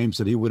bunch of games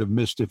that he would have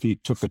missed if he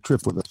took a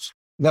trip with us.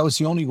 That was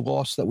the only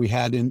loss that we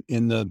had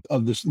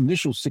of this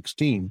initial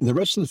 16. The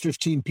rest of the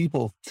 15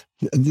 people,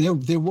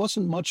 there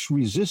wasn't much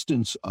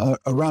resistance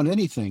around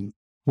anything.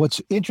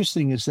 What's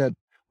interesting is that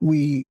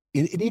in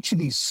each of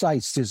these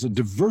sites, there's a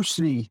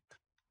diversity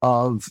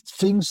of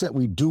things that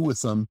we do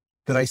with them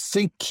that I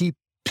think keep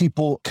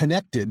people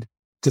connected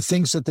to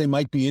things that they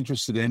might be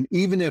interested in,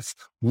 even if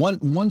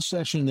one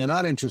session they're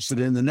not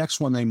interested in, the next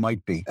one they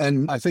might be.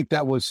 And I think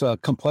that was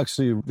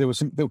complexity. There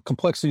were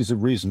complexities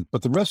of reason,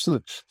 but the rest of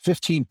the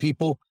 15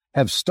 people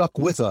have stuck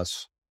with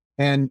us.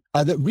 And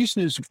the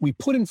reason is we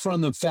put in front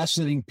of them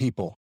fascinating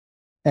people.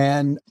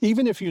 And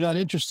even if you're not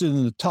interested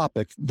in the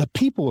topic, the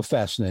people are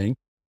fascinating.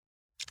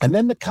 And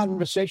then the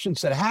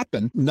conversations that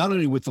happen, not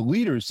only with the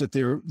leaders that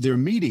they're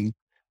meeting,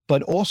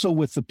 but also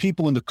with the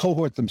people in the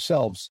cohort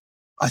themselves.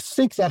 I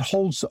think that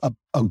holds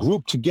a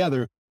group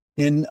together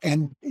in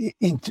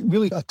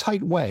really a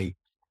tight way,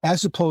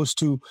 as opposed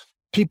to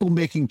people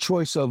making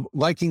choice of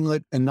liking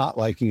it and not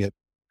liking it.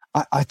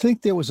 I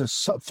think there was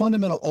a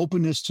fundamental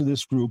openness to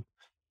this group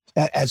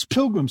as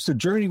pilgrims to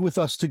journey with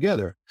us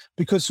together,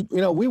 because,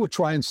 we were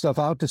trying stuff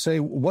out to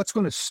say, what's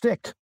going to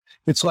stick?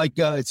 It's like,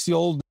 it's the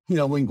old,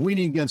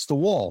 Linguini against the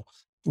wall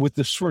with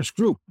this first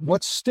group.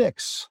 What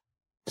sticks?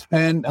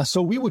 And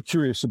so we were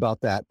curious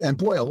about that. And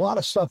boy, a lot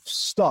of stuff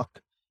stuck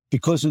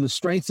because of the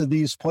strength of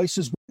these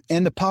places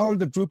and the power of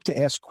the group to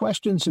ask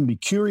questions and be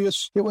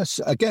curious. It was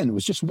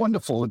just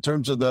wonderful in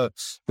terms of the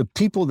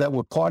people that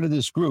were part of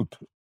this group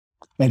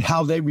and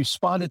how they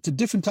responded to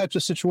different types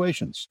of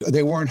situations.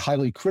 They weren't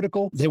highly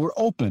critical. They were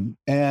open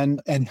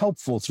and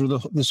helpful through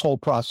this whole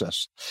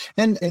process.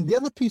 And the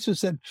other piece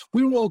is that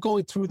we were all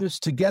going through this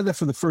together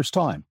for the first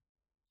time.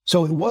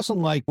 So it wasn't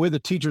like we're the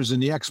teachers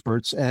and the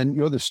experts and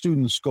you're the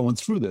students going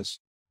through this.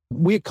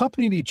 We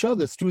accompanied each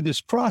other through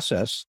this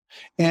process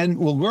and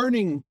we're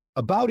learning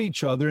about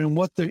each other and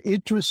what their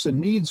interests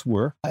and needs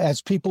were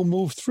as people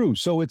move through.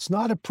 So it's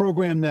not a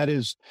program that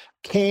is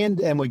canned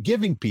and we're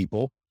giving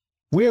people.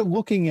 We're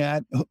looking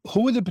at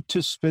who are the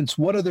participants,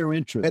 what are their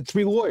interests. We had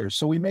 3 lawyers.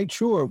 So we made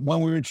sure when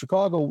we were in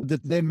Chicago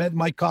that they met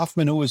Mike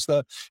Kaufman, who was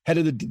the head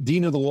of the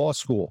dean of the law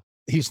school.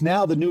 He's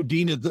now the new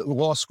dean of the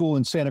law school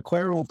in Santa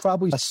Clara. We'll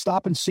probably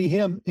stop and see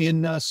him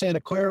in Santa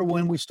Clara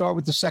when we start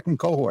with the second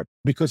cohort,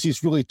 because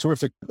he's really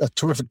a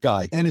terrific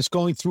guy and is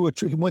going through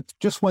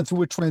just went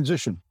through a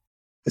transition.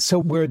 So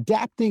we're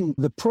adapting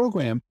the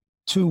program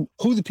to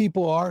who the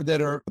people are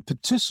that are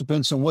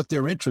participants and what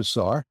their interests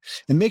are,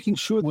 and making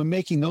sure we're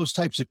making those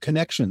types of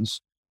connections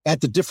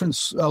at the different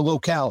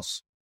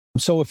locales.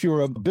 So if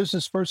you're a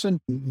business person,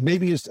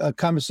 maybe it's a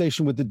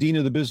conversation with the dean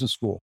of the business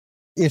school.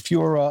 If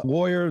you're a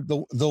lawyer,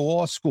 the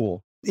law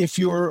school. If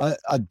you're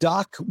a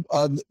doc,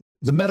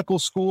 the medical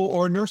school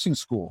or a nursing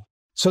school.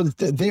 So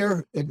that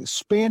they're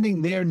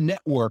expanding their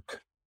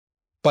network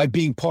by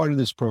being part of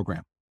this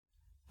program.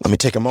 Let me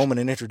take a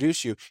moment and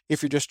introduce you.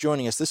 If you're just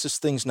joining us, this is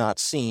Things Not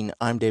Seen.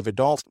 I'm David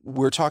Dault.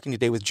 We're talking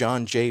today with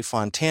John J.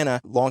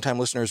 Fontana. Longtime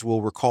listeners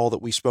will recall that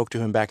we spoke to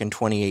him back in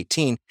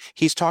 2018.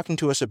 He's talking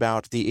to us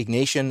about the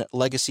Ignatian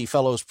Legacy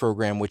Fellows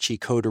Program, which he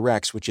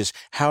co-directs, which is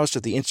housed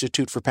at the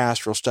Institute for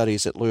Pastoral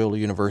Studies at Loyola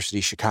University,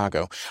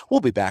 Chicago.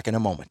 We'll be back in a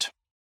moment.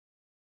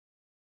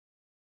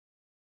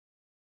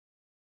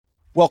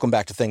 Welcome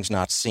back to Things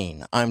Not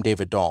Seen. I'm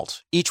David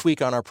Dault. Each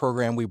week on our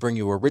program, we bring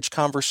you a rich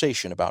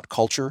conversation about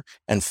culture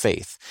and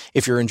faith.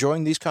 If you're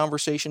enjoying these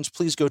conversations,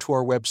 please go to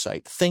our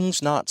website,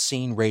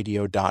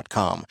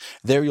 thingsnotseenradio.com.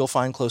 There you'll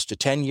find close to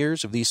 10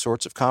 years of these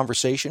sorts of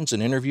conversations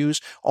and interviews,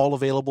 all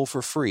available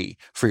for free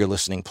for your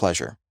listening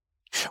pleasure.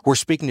 We're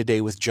speaking today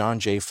with John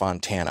J.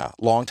 Fontana.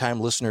 Longtime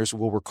listeners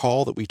will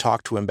recall that we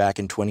talked to him back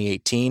in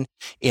 2018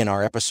 in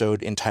our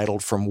episode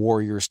entitled From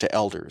Warriors to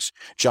Elders.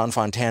 John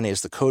Fontana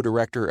is the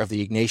co-director of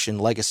the Ignatian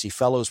Legacy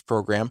Fellows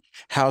Program,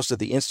 housed at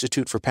the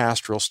Institute for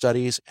Pastoral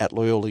Studies at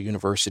Loyola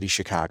University,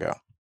 Chicago.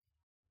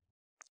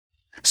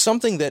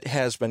 Something that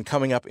has been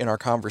coming up in our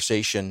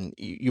conversation,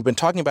 you've been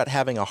talking about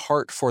having a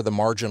heart for the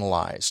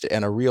marginalized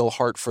and a real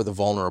heart for the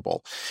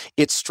vulnerable.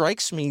 It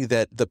strikes me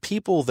that the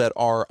people that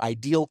are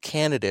ideal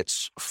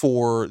candidates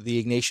for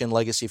the Ignatian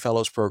Legacy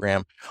Fellows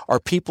Program are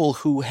people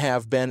who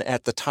have been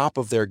at the top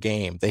of their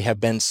game. They have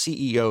been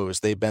CEOs.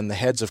 They've been the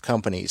heads of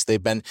companies.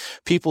 They've been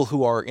people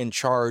who are in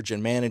charge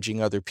and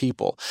managing other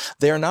people.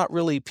 They are not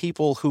really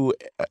people who,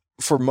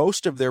 for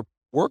most of their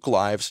work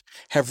lives,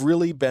 have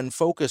really been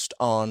focused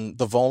on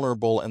the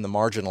vulnerable and the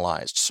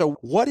marginalized. So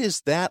what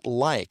is that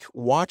like,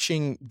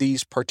 watching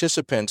these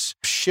participants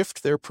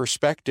shift their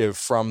perspective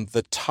from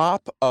the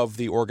top of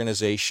the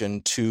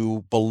organization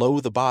to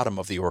below the bottom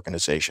of the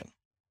organization?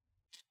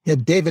 Yeah,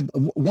 David,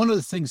 one of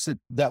the things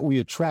that we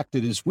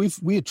attracted is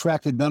we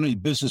attracted not only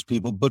business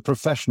people, but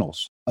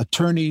professionals,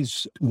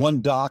 attorneys,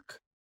 one doc,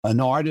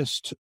 an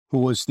artist who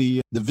was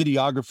the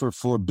videographer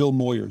for Bill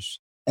Moyers.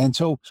 And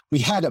so we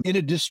had an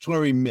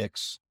interdisciplinary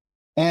mix.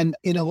 And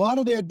in a lot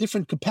of their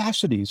different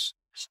capacities,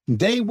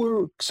 they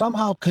were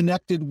somehow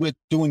connected with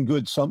doing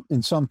good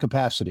in some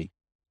capacity.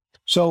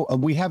 So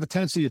we have a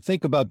tendency to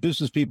think about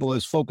business people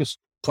as focused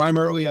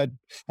primarily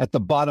at the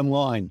bottom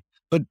line.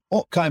 But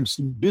all kinds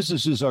of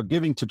businesses are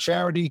giving to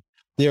charity.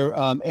 They're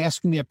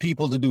asking their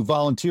people to do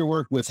volunteer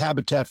work with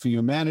Habitat for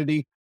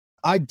Humanity.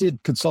 I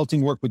did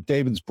consulting work with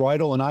David's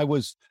Bridal, and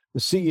the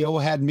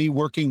CEO had me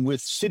working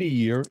with City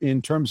Year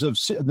in terms of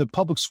the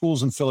public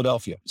schools in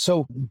Philadelphia.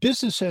 So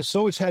business has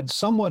always had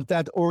somewhat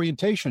that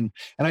orientation.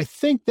 And I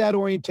think that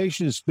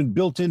orientation has been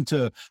built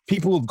into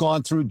people who've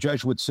gone through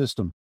Jesuit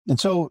system.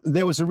 And so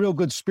there was a real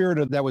good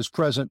spirit that was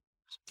present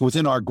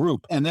within our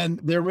group. And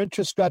then their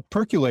interest got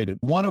percolated.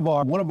 One of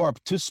our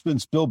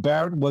participants, Bill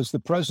Barrett, was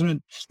the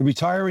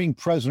retiring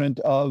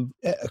president of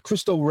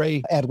Cristo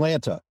Rey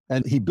Atlanta.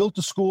 And he built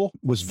the school,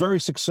 was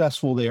very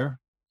successful there.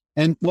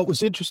 And what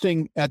was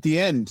interesting at the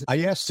end,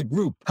 I asked the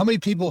group, how many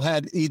people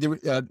had either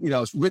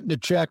written a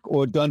check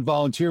or done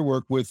volunteer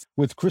work with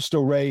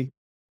Cristo Rey?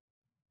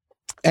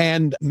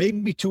 And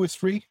maybe 2 or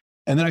 3.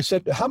 And then I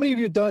said, how many of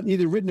you have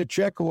either written a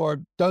check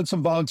or done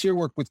some volunteer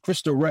work with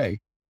Cristo Rey?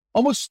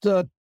 Almost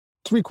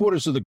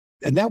 3/4 of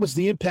and that was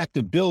the impact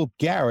of Bill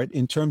Garrett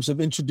in terms of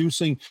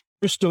introducing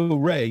Cristo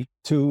Rey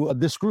to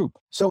this group.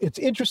 So it's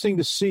interesting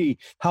to see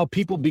how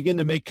people begin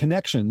to make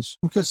connections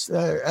because,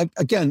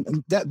 again,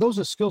 those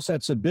are skill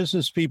sets that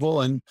business people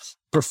and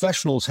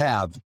professionals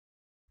have.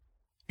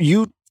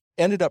 You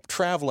ended up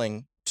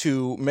traveling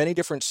to many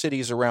different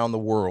cities around the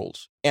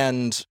world,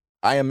 and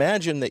I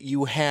imagine that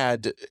you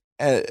had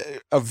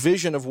a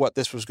vision of what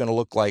this was going to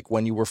look like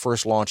when you were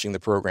first launching the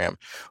program.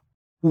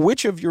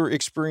 Which of your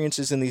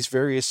experiences in these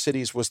various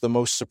cities was the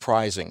most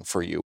surprising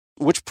for you?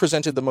 Which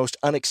presented the most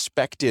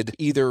unexpected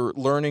either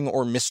learning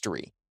or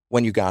mystery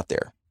when you got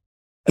there?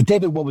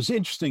 David, what was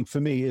interesting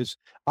for me is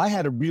I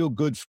had a real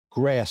good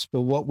grasp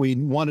of what we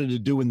wanted to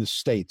do in the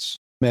States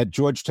at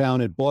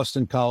Georgetown, at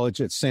Boston College,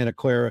 at Santa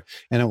Clara,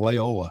 and at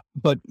Loyola.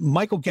 But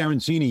Michael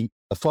Garanzini,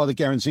 Father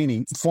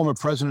Garanzini, former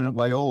president of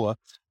Loyola,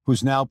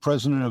 who's now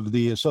president of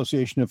the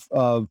Association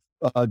of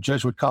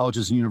Jesuit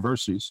Colleges and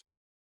Universities,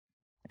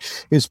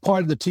 is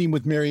part of the team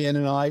with Marianne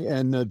and I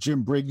and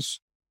Jim Briggs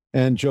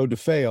and Joe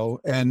DeFeo.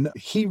 And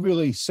he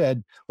really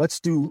said, let's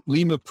do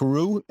Lima,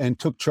 Peru, and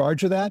took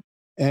charge of that.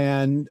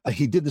 And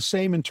he did the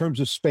same in terms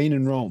of Spain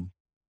and Rome.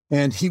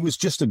 And he was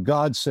just a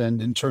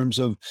godsend in terms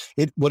of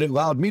it. What it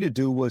allowed me to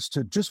do was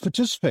to just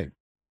participate.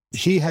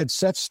 He had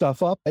set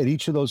stuff up at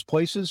each of those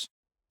places.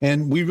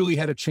 And we really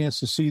had a chance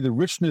to see the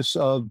richness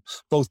of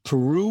both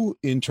Peru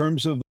in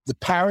terms of the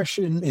parish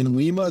in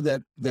Lima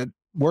that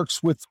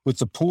works with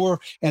the poor,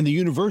 and the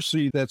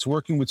university that's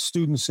working with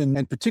students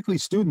and particularly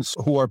students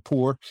who are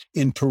poor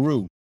in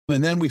Peru.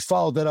 And then we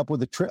followed that up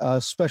with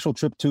a special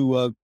trip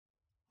to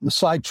the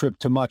side trip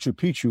to Machu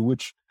Picchu,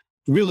 which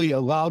really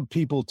allowed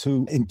people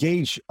to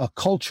engage a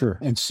culture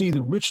and see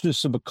the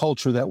richness of a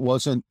culture that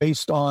wasn't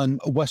based on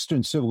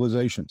Western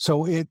civilization.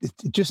 So it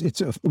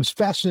was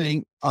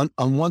fascinating on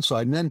one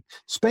side. And then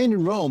Spain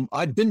and Rome,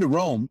 I'd been to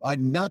Rome.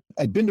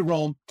 I'd been to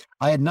Rome.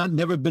 I had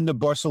never been to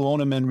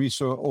Barcelona,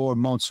 Manresa, or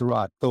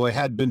Montserrat, though I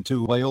had been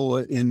to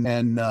Loyola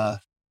and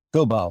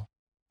Bilbao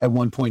at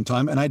one point in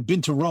time. And I'd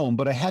been to Rome,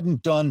 but I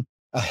hadn't done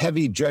a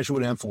heavy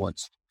Jesuit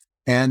influence.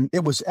 And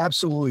it was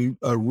absolutely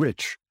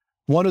rich.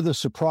 One of the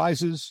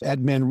surprises at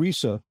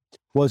Manresa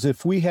was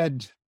if we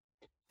had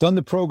done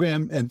the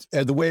program and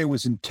the way it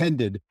was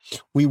intended,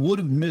 we would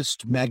have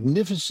missed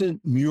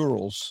magnificent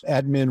murals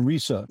at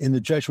Manresa in the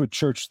Jesuit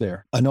church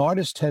there. An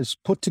artist has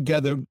put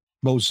together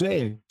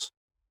mosaics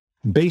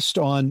based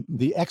on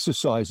the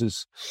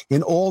exercises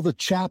in all the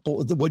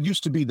what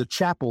used to be the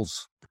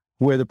chapels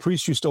where the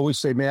priests used to always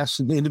say mass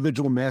in the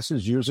individual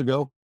masses years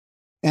ago.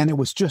 And it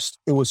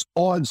was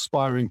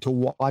awe-inspiring to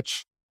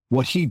watch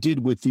what he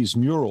did with these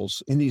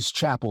murals in these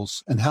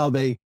chapels and how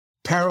they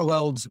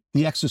paralleled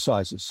the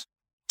exercises.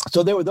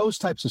 So there were those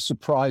types of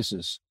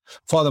surprises.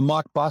 Father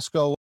Mark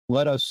Bosco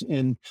led us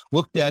in,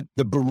 looked at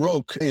the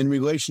Baroque in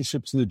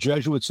relationship to the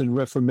Jesuits and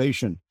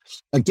Reformation.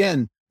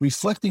 Again,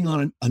 reflecting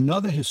on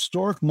another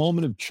historic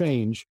moment of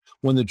change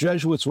when the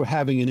Jesuits were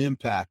having an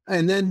impact.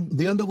 And then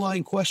the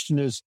underlying question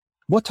is,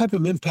 what type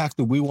of impact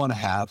do we want to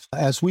have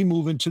as we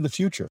move into the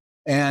future?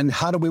 And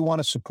how do we want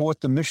to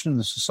support the mission of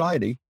the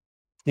society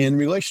in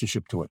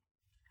relationship to it?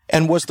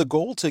 And was the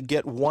goal to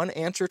get one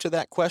answer to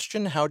that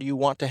question, how do you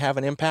want to have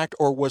an impact,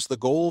 or was the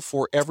goal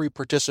for every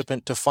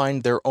participant to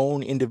find their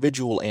own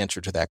individual answer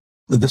to that?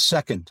 The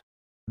second.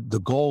 The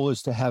goal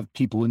is to have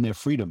people in their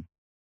freedom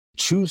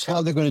choose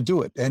how they're going to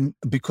do it. And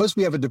because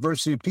we have a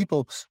diversity of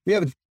people,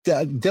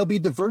 there'll be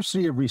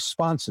diversity of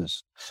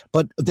responses,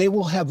 but they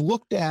will have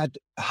looked at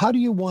how do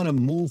you want to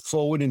move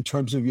forward in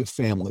terms of your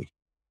family?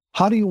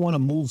 How do you want to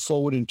move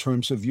forward in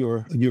terms of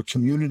your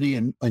community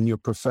and your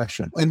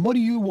profession? And what do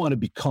you want to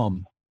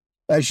become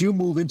as you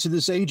move into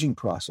this aging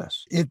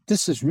process?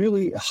 This is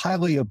really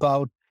highly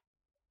about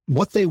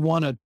what they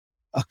want to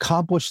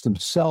accomplish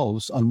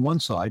themselves on one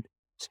side,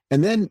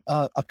 and then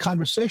a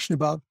conversation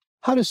about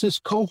how does this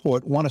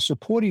cohort want to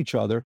support each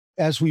other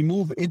as we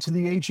move into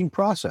the aging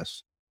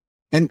process?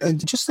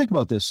 And just think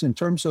about this in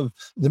terms of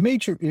the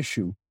major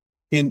issue.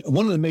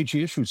 One of the major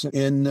issues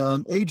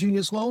in aging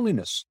is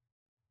loneliness.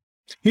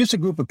 Here's a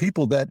group of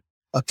people that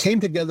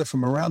came together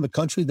from around the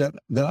country that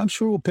I'm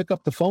sure will pick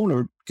up the phone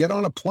or get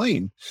on a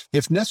plane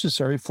if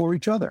necessary for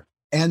each other.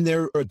 And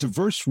they're a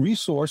diverse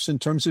resource in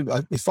terms of,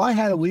 if I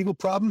had a legal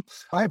problem,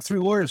 I have 3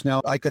 lawyers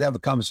now I could have a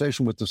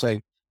conversation with to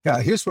say, yeah,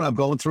 here's what I'm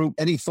going through.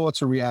 Any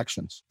thoughts or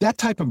reactions? That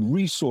type of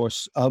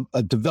resource of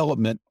a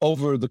development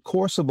over the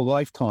course of a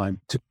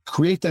lifetime to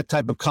create that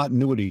type of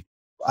continuity,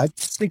 I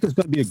think is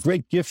going to be a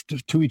great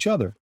gift to each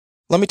other.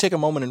 Let me take a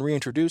moment and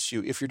reintroduce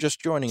you. If you're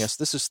just joining us,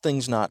 this is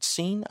Things Not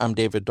Seen. I'm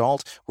David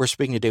Dault. We're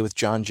speaking today with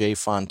John J.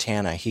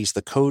 Fontana. He's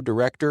the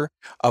co-director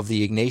of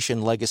the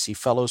Ignatian Legacy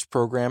Fellows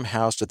Program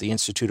housed at the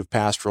Institute of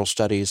Pastoral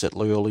Studies at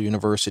Loyola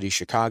University,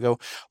 Chicago.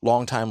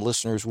 Longtime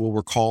listeners will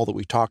recall that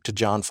we talked to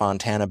John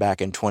Fontana back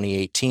in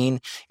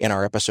 2018 in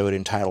our episode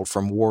entitled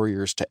From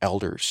Warriors to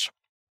Elders.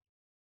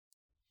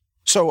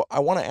 So I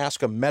want to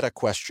ask a meta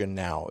question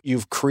now.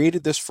 You've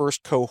created this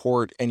first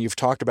cohort and you've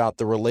talked about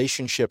the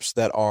relationships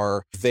that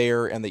are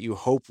there and that you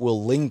hope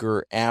will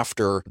linger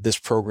after this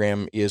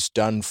program is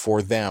done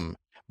for them.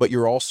 but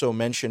you're also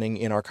mentioning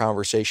in our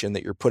conversation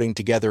that you're putting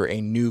together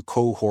a new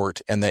cohort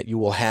and that you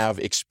will have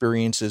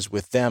experiences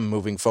with them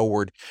moving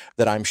forward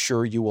that I'm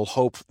sure you will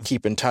hope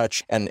keep in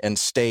touch and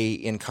stay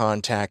in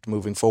contact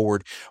moving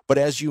forward. But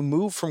as you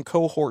move from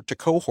cohort to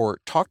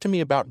cohort, talk to me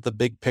about the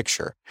big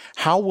picture.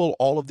 How will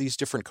all of these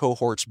different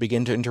cohorts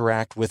begin to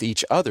interact with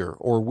each other,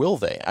 or will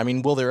they? I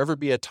mean, will there ever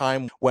be a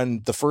time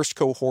when the first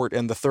cohort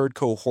and the third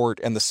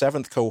cohort and the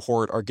seventh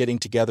cohort are getting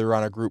together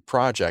on a group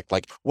project?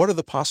 Like, what are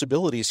the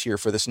possibilities here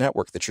for this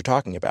network that you're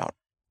talking about?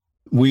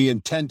 We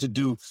intend to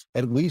do,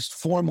 at least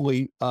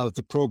formally,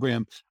 the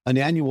program, an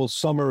annual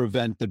summer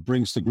event that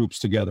brings the groups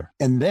together.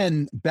 And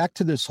then back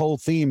to this whole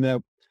theme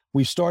that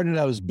we started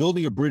out as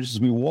building a bridge as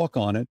we walk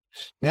on it.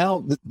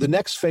 Now, the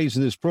next phase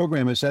of this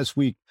program is, as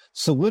we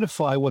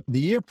solidify what the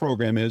year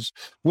program is,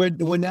 we're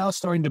now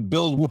starting to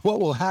build what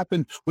will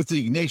happen with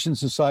the Ignatian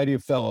Society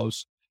of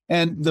Fellows.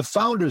 And the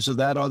founders of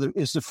that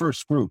is the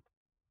first group.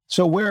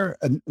 So we're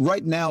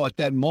right now at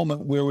that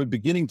moment where we're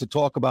beginning to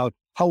talk about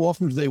how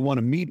often do they want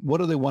to meet?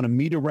 What do they want to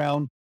meet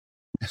around?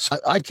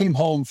 I came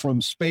home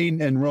from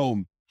Spain and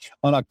Rome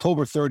on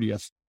October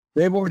 30th.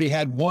 They've already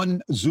had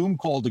one Zoom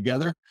call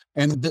together,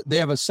 and they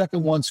have a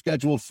second one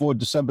scheduled for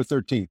December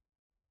 13th.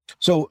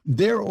 So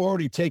they're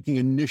already taking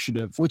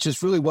initiative, which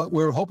is really what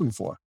we're hoping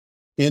for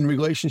in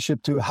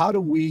relationship to how do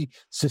we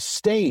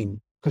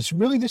sustain, because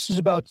really this is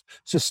about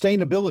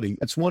sustainability.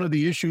 It's one of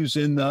the issues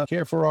in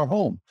Care for Our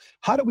Home.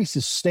 How do we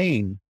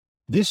sustain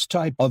this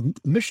type of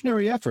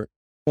missionary effort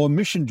or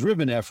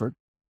mission-driven effort?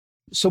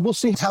 So we'll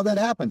see how that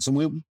happens.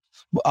 And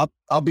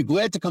I'll be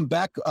glad to come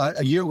back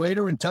a year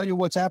later and tell you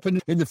what's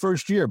happened in the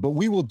first year. But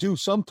we will do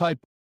some type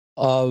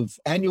of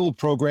annual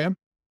program.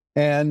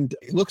 And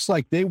it looks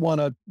like they want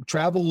to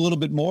travel a little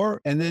bit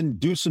more and then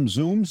do some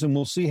Zooms, and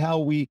we'll see how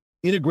we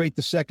integrate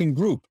the second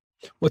group.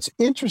 What's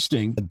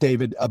interesting,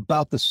 David,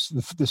 about the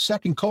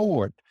second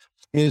cohort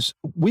is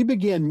we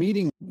began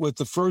meeting with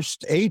the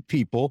first 8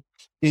 people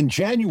in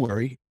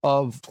January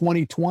of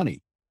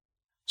 2020.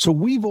 So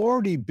we've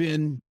already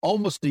been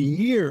almost a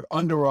year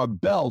under our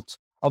belt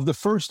of the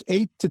first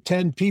 8 to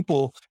 10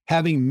 people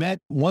having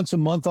met once a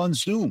month on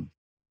Zoom.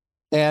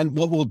 And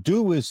what we'll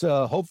do is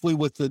hopefully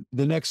with the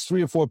next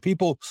 3 or 4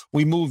 people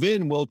we move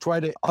in, we'll try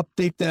to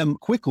update them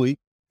quickly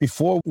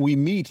before we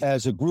meet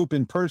as a group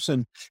in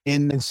person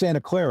in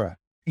Santa Clara.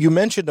 You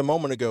mentioned a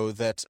moment ago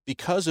that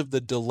because of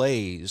the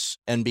delays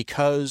and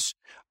because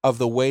of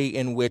the way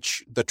in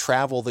which the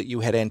travel that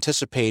you had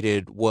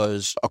anticipated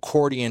was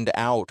accordioned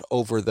out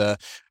over the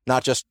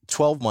not just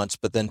 12 months,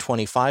 but then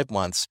 25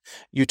 months,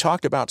 you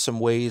talked about some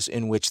ways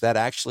in which that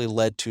actually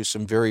led to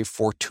some very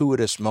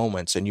fortuitous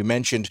moments. And you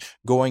mentioned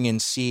going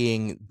and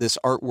seeing this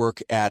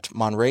artwork at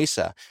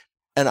Manresa.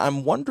 And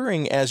I'm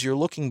wondering, as you're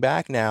looking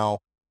back now,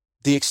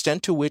 the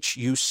extent to which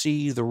you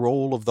see the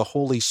role of the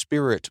Holy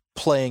Spirit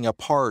playing a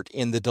part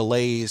in the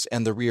delays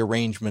and the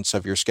rearrangements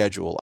of your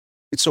schedule.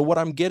 So what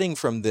I'm getting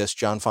from this,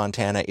 John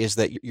Fontana, is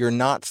that you're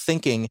not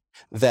thinking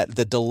that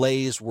the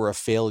delays were a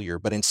failure,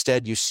 but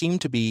instead you seem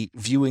to be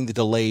viewing the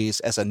delays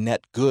as a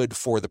net good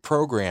for the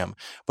program.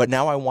 But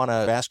now I want to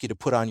ask you to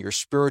put on your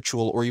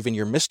spiritual or even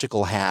your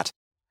mystical hat.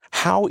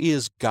 How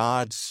is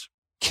God's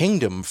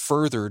kingdom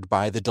furthered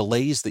by the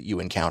delays that you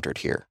encountered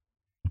here?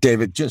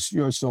 David,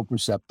 you're so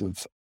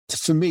perceptive.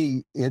 For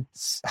me,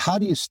 it's how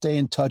do you stay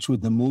in touch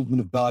with the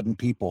movement of God and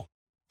people?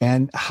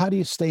 And how do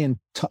you stay in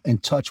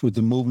touch with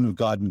the movement of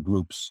God in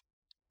groups?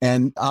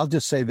 And I'll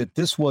just say that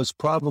this was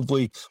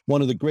probably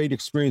one of the great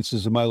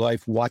experiences of my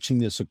life, watching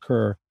this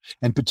occur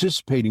and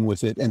participating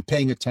with it and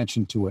paying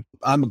attention to it.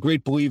 I'm a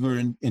great believer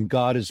in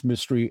God as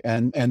mystery,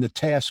 and the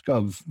task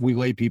of we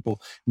lay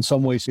people in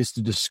some ways is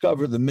to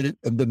discover the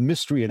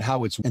mystery and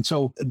how it's. And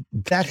so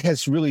that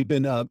has really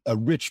been a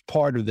rich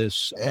part of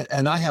this.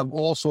 And I have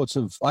all sorts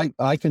of,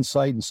 I can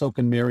cite, and so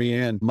can Mary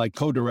Ann, my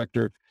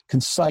co-director, can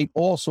cite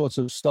all sorts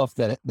of stuff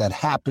that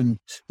happened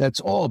that's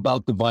all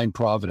about divine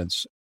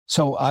providence.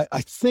 So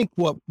I think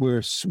what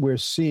we're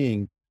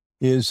seeing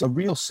is a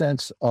real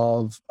sense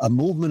of a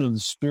movement of the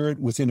Spirit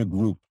within a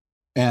group.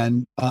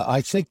 And I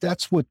think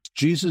that's what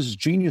Jesus'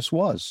 genius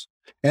was.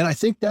 And I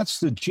think that's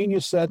the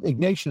genius that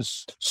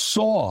Ignatius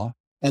saw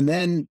and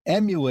then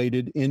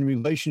emulated in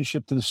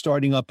relationship to the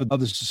starting up of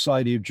the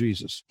Society of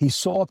Jesus. He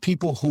saw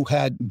people who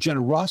had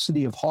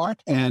generosity of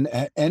heart and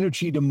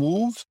energy to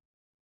move.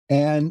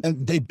 And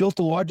they built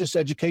the largest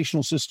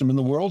educational system in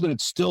the world, and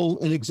it's still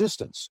in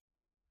existence.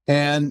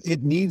 And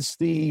it needs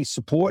the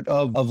support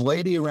of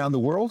laity around the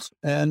world.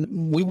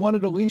 And we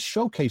wanted to at least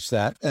showcase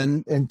that,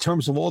 and in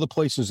terms of all the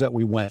places that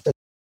we went.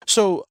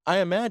 So I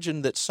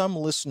imagine that some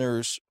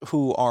listeners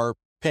who are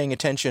paying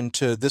attention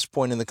to this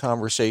point in the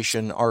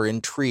conversation are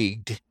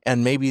intrigued,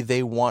 and maybe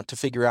they want to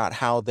figure out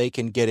how they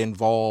can get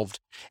involved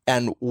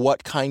and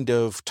what kind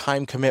of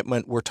time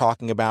commitment we're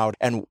talking about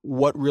and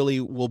what really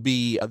will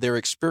be their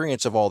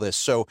experience of all this.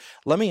 So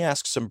let me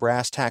ask some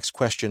brass tacks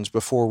questions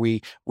before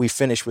we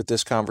finish with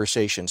this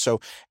conversation.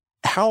 So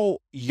How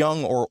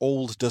young or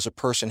old does a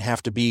person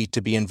have to be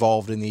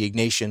involved in the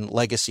Ignatian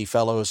Legacy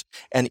Fellows?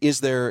 And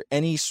is there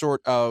any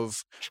sort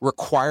of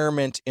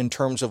requirement in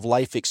terms of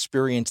life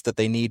experience that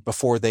they need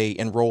before they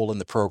enroll in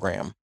the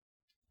program?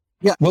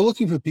 Yeah, we're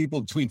looking for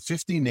people between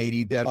 50 and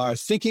 80 that are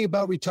thinking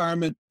about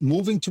retirement,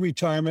 moving to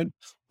retirement,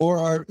 or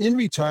are in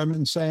retirement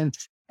and saying,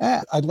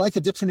 I'd like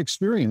a different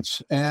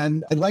experience.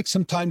 And I'd like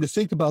some time to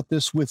think about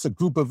this with a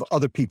group of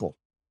other people.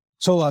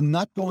 So I'm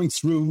not going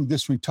through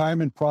this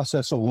retirement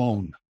process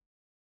alone.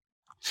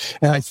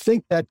 And I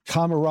think that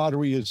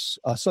camaraderie is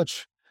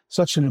such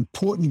an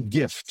important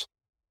gift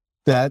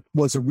that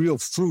was a real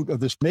fruit of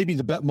this, maybe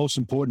the most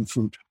important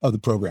fruit of the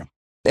program.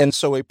 And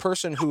so a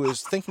person who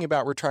is thinking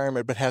about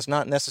retirement but has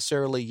not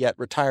necessarily yet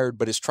retired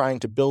but is trying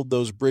to build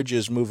those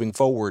bridges moving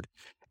forward,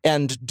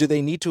 and do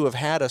they need to have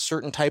had a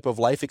certain type of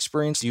life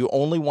experience? Do you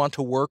only want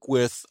to work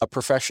with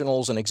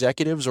professionals and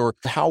executives, or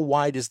how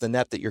wide is the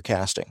net that you're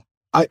casting?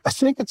 I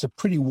think it's a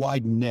pretty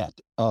wide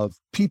net of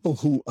people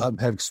who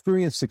have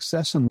experienced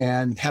success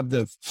and have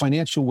the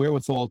financial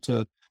wherewithal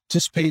to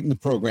participate in the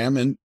program.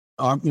 And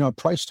our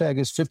price tag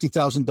is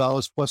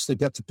 $50,000 plus they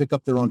get to pick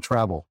up their own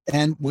travel.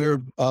 And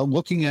we're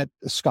looking at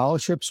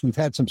scholarships. We've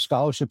had some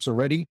scholarships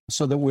already,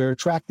 so that we're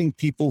attracting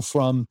people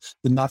from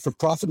the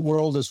not-for-profit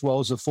world as well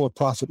as the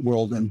for-profit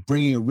world and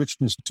bringing a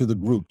richness to the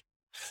group.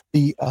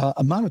 The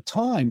amount of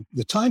time,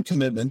 the time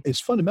commitment is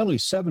fundamentally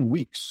 7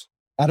 weeks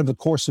out of the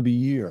course of a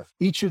year.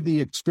 Each of the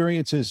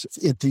experiences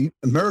at the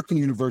American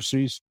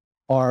universities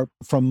are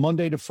from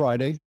Monday to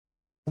Friday.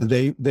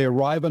 They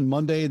arrive on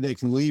Monday. They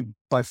can leave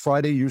by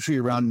Friday, usually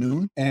around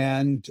noon.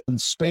 And in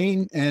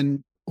Spain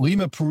and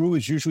Lima, Peru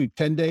is usually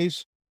 10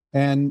 days.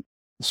 And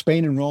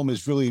Spain and Rome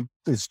was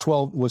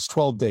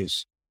 12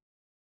 days.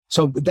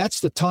 So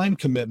that's the time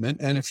commitment.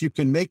 And if you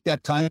can make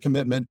that time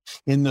commitment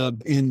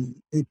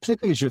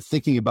particularly as you're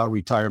thinking about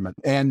retirement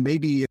and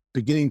maybe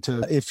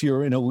if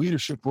you're in a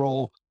leadership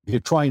role, you're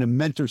trying to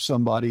mentor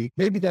somebody,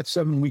 maybe that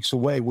 7 weeks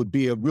away would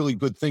be a really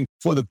good thing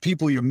for the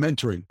people you're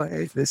mentoring.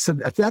 So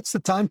that's the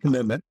time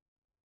commitment.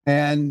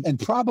 And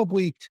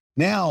probably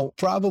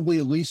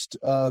at least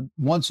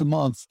once a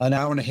month, an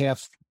hour and a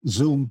half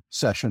Zoom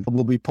session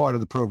will be part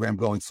of the program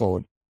going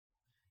forward.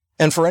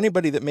 And for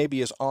anybody that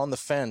maybe is on the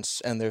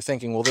fence and they're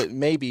thinking, well, that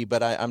maybe,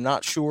 but I'm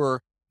not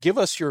sure, give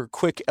us your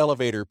quick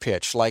elevator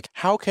pitch. Like,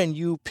 how can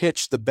you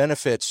pitch the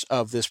benefits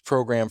of this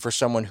program for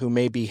someone who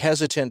may be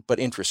hesitant but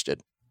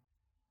interested?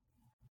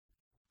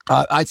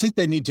 I think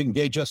they need to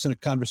engage us in a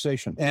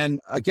conversation. And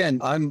again,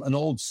 I'm an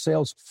old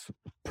sales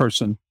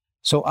person,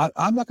 so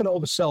I'm not going to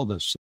oversell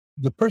this.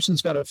 The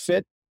person's got to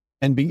fit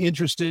and be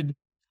interested.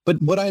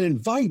 But what I'd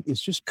invite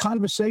is just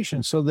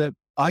conversation so that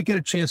I get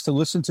a chance to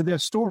listen to their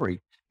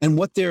story and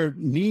what their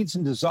needs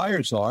and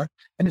desires are,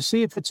 and to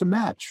see if it's a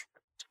match.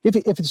 If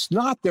it's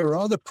not, there are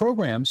other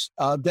programs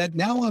that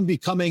now I'm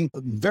becoming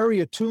very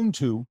attuned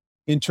to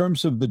in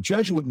terms of the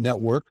Jesuit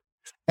network.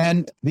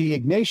 And the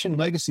Ignatian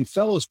Legacy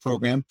Fellows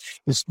program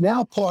is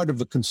now part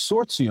of a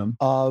consortium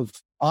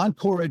of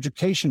encore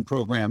education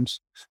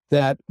programs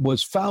that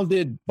was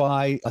founded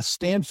by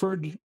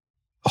Stanford,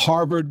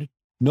 Harvard,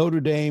 Notre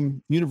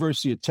Dame,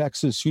 University of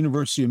Texas,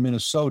 University of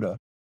Minnesota,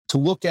 to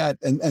look at,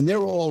 and they're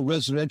all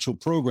residential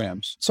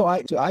programs. So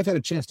I've had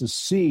a chance to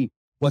see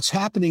what's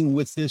happening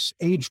with this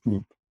age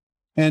group.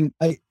 And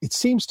it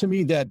seems to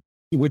me that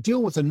we're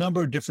dealing with a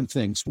number of different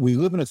things. We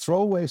live in a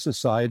throwaway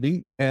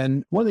society.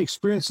 And one of the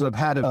experiences I've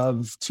had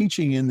of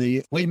teaching in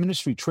the lay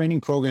ministry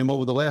training program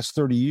over the last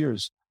 30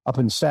 years up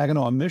in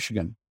Saginaw,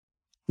 Michigan,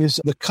 is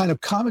the kind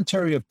of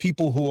commentary of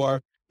people who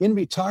are in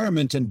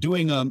retirement and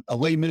doing a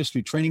lay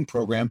ministry training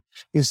program,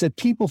 is that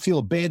people feel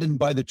abandoned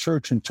by the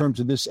church in terms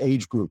of this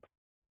age group.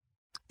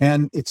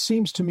 And it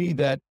seems to me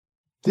that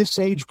this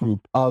age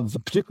group of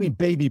particularly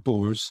baby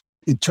boomers,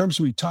 in terms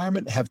of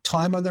retirement, have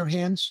time on their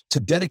hands to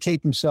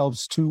dedicate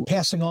themselves to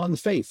passing on the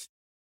faith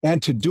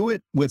and to do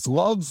it with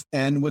love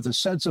and with a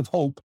sense of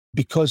hope,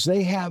 because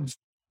they have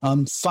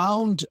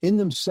found in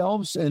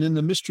themselves and in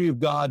the mystery of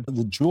God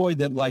the joy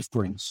that life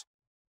brings.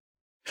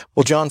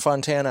 Well, John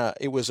Fontana,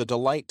 it was a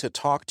delight to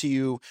talk to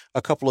you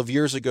a couple of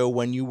years ago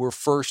when you were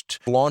first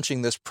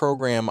launching this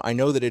program. I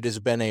know that it has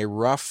been a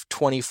rough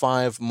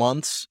 25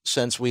 months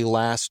since we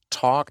last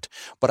talked,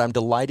 but I'm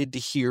delighted to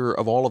hear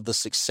of all of the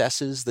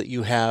successes that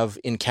you have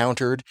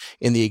encountered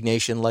in the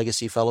Ignatian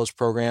Legacy Fellows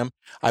program.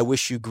 I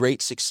wish you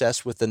great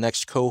success with the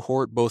next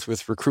cohort, both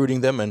with recruiting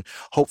them and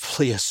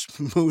hopefully a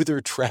smoother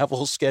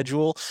travel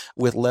schedule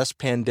with less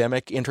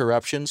pandemic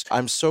interruptions.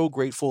 I'm so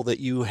grateful that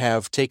you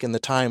have taken the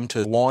time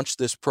to launch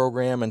this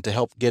program and to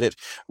help get it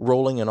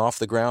rolling and off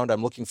the ground.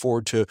 I'm looking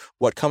forward to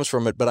what comes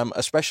from it, but I'm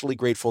especially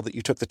grateful that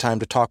you took the time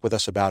to talk with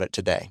us about it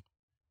today.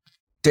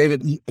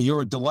 David,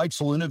 you're a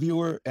delightful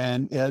interviewer,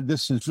 and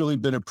this has really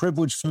been a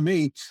privilege for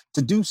me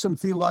to do some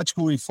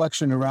theological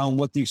reflection around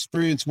what the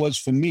experience was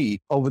for me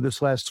over this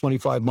last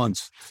 25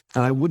 months,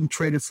 and I wouldn't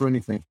trade it for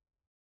anything.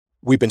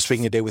 We've been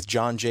speaking today with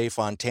John J.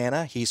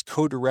 Fontana. He's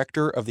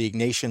co-director of the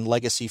Ignatian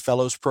Legacy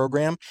Fellows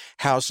Program,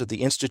 housed at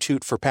the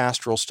Institute for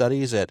Pastoral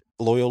Studies at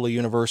Loyola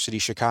University,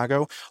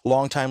 Chicago.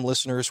 Longtime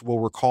listeners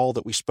will recall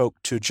that we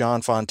spoke to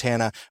John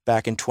Fontana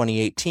back in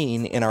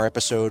 2018 in our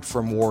episode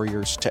From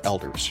Warriors to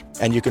Elders.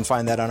 And you can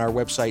find that on our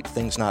website,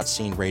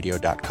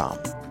 thingsnotseenradio.com.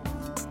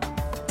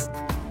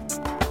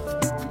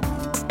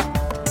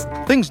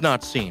 Things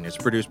Not Seen is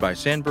produced by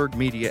Sandberg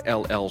Media,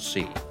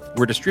 LLC.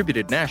 We're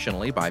distributed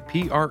nationally by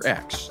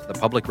PRX, the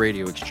Public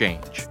Radio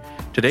Exchange.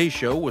 Today's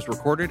show was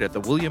recorded at the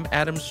William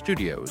Adams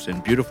Studios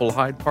in beautiful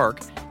Hyde Park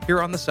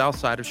here on the south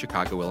side of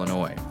Chicago,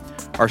 Illinois.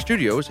 Our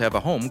studios have a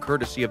home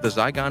courtesy of the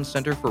Zygon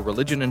Center for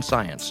Religion and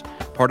Science,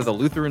 part of the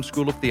Lutheran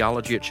School of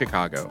Theology at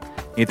Chicago.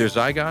 Neither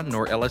Zygon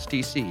nor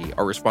LSTC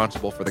are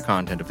responsible for the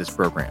content of this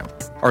program.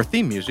 Our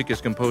theme music is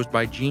composed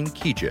by Gene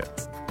Kija.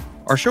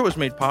 Our show is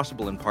made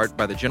possible in part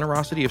by the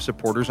generosity of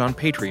supporters on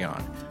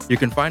Patreon. You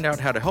can find out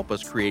how to help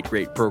us create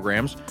great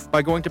programs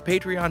by going to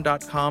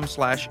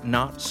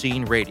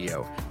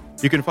patreon.com/notseenradio.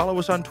 You can follow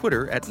us on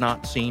Twitter at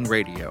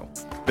notseenradio.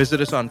 Visit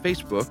us on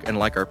Facebook and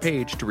like our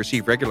page to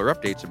receive regular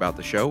updates about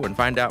the show and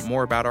find out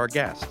more about our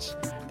guests.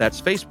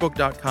 That's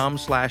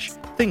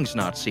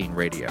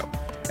facebook.com/thingsnotseenradio.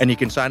 And you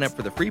can sign up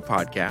for the free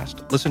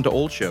podcast, listen to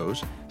old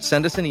shows,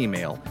 send us an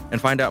email, and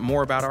find out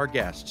more about our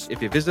guests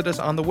if you visit us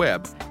on the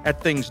web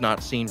at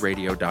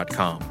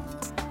thingsnotseenradio.com.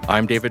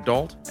 I'm David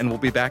Dalt, and we'll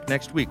be back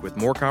next week with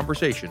more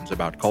conversations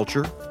about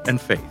culture and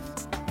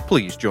faith.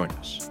 Please join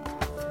us.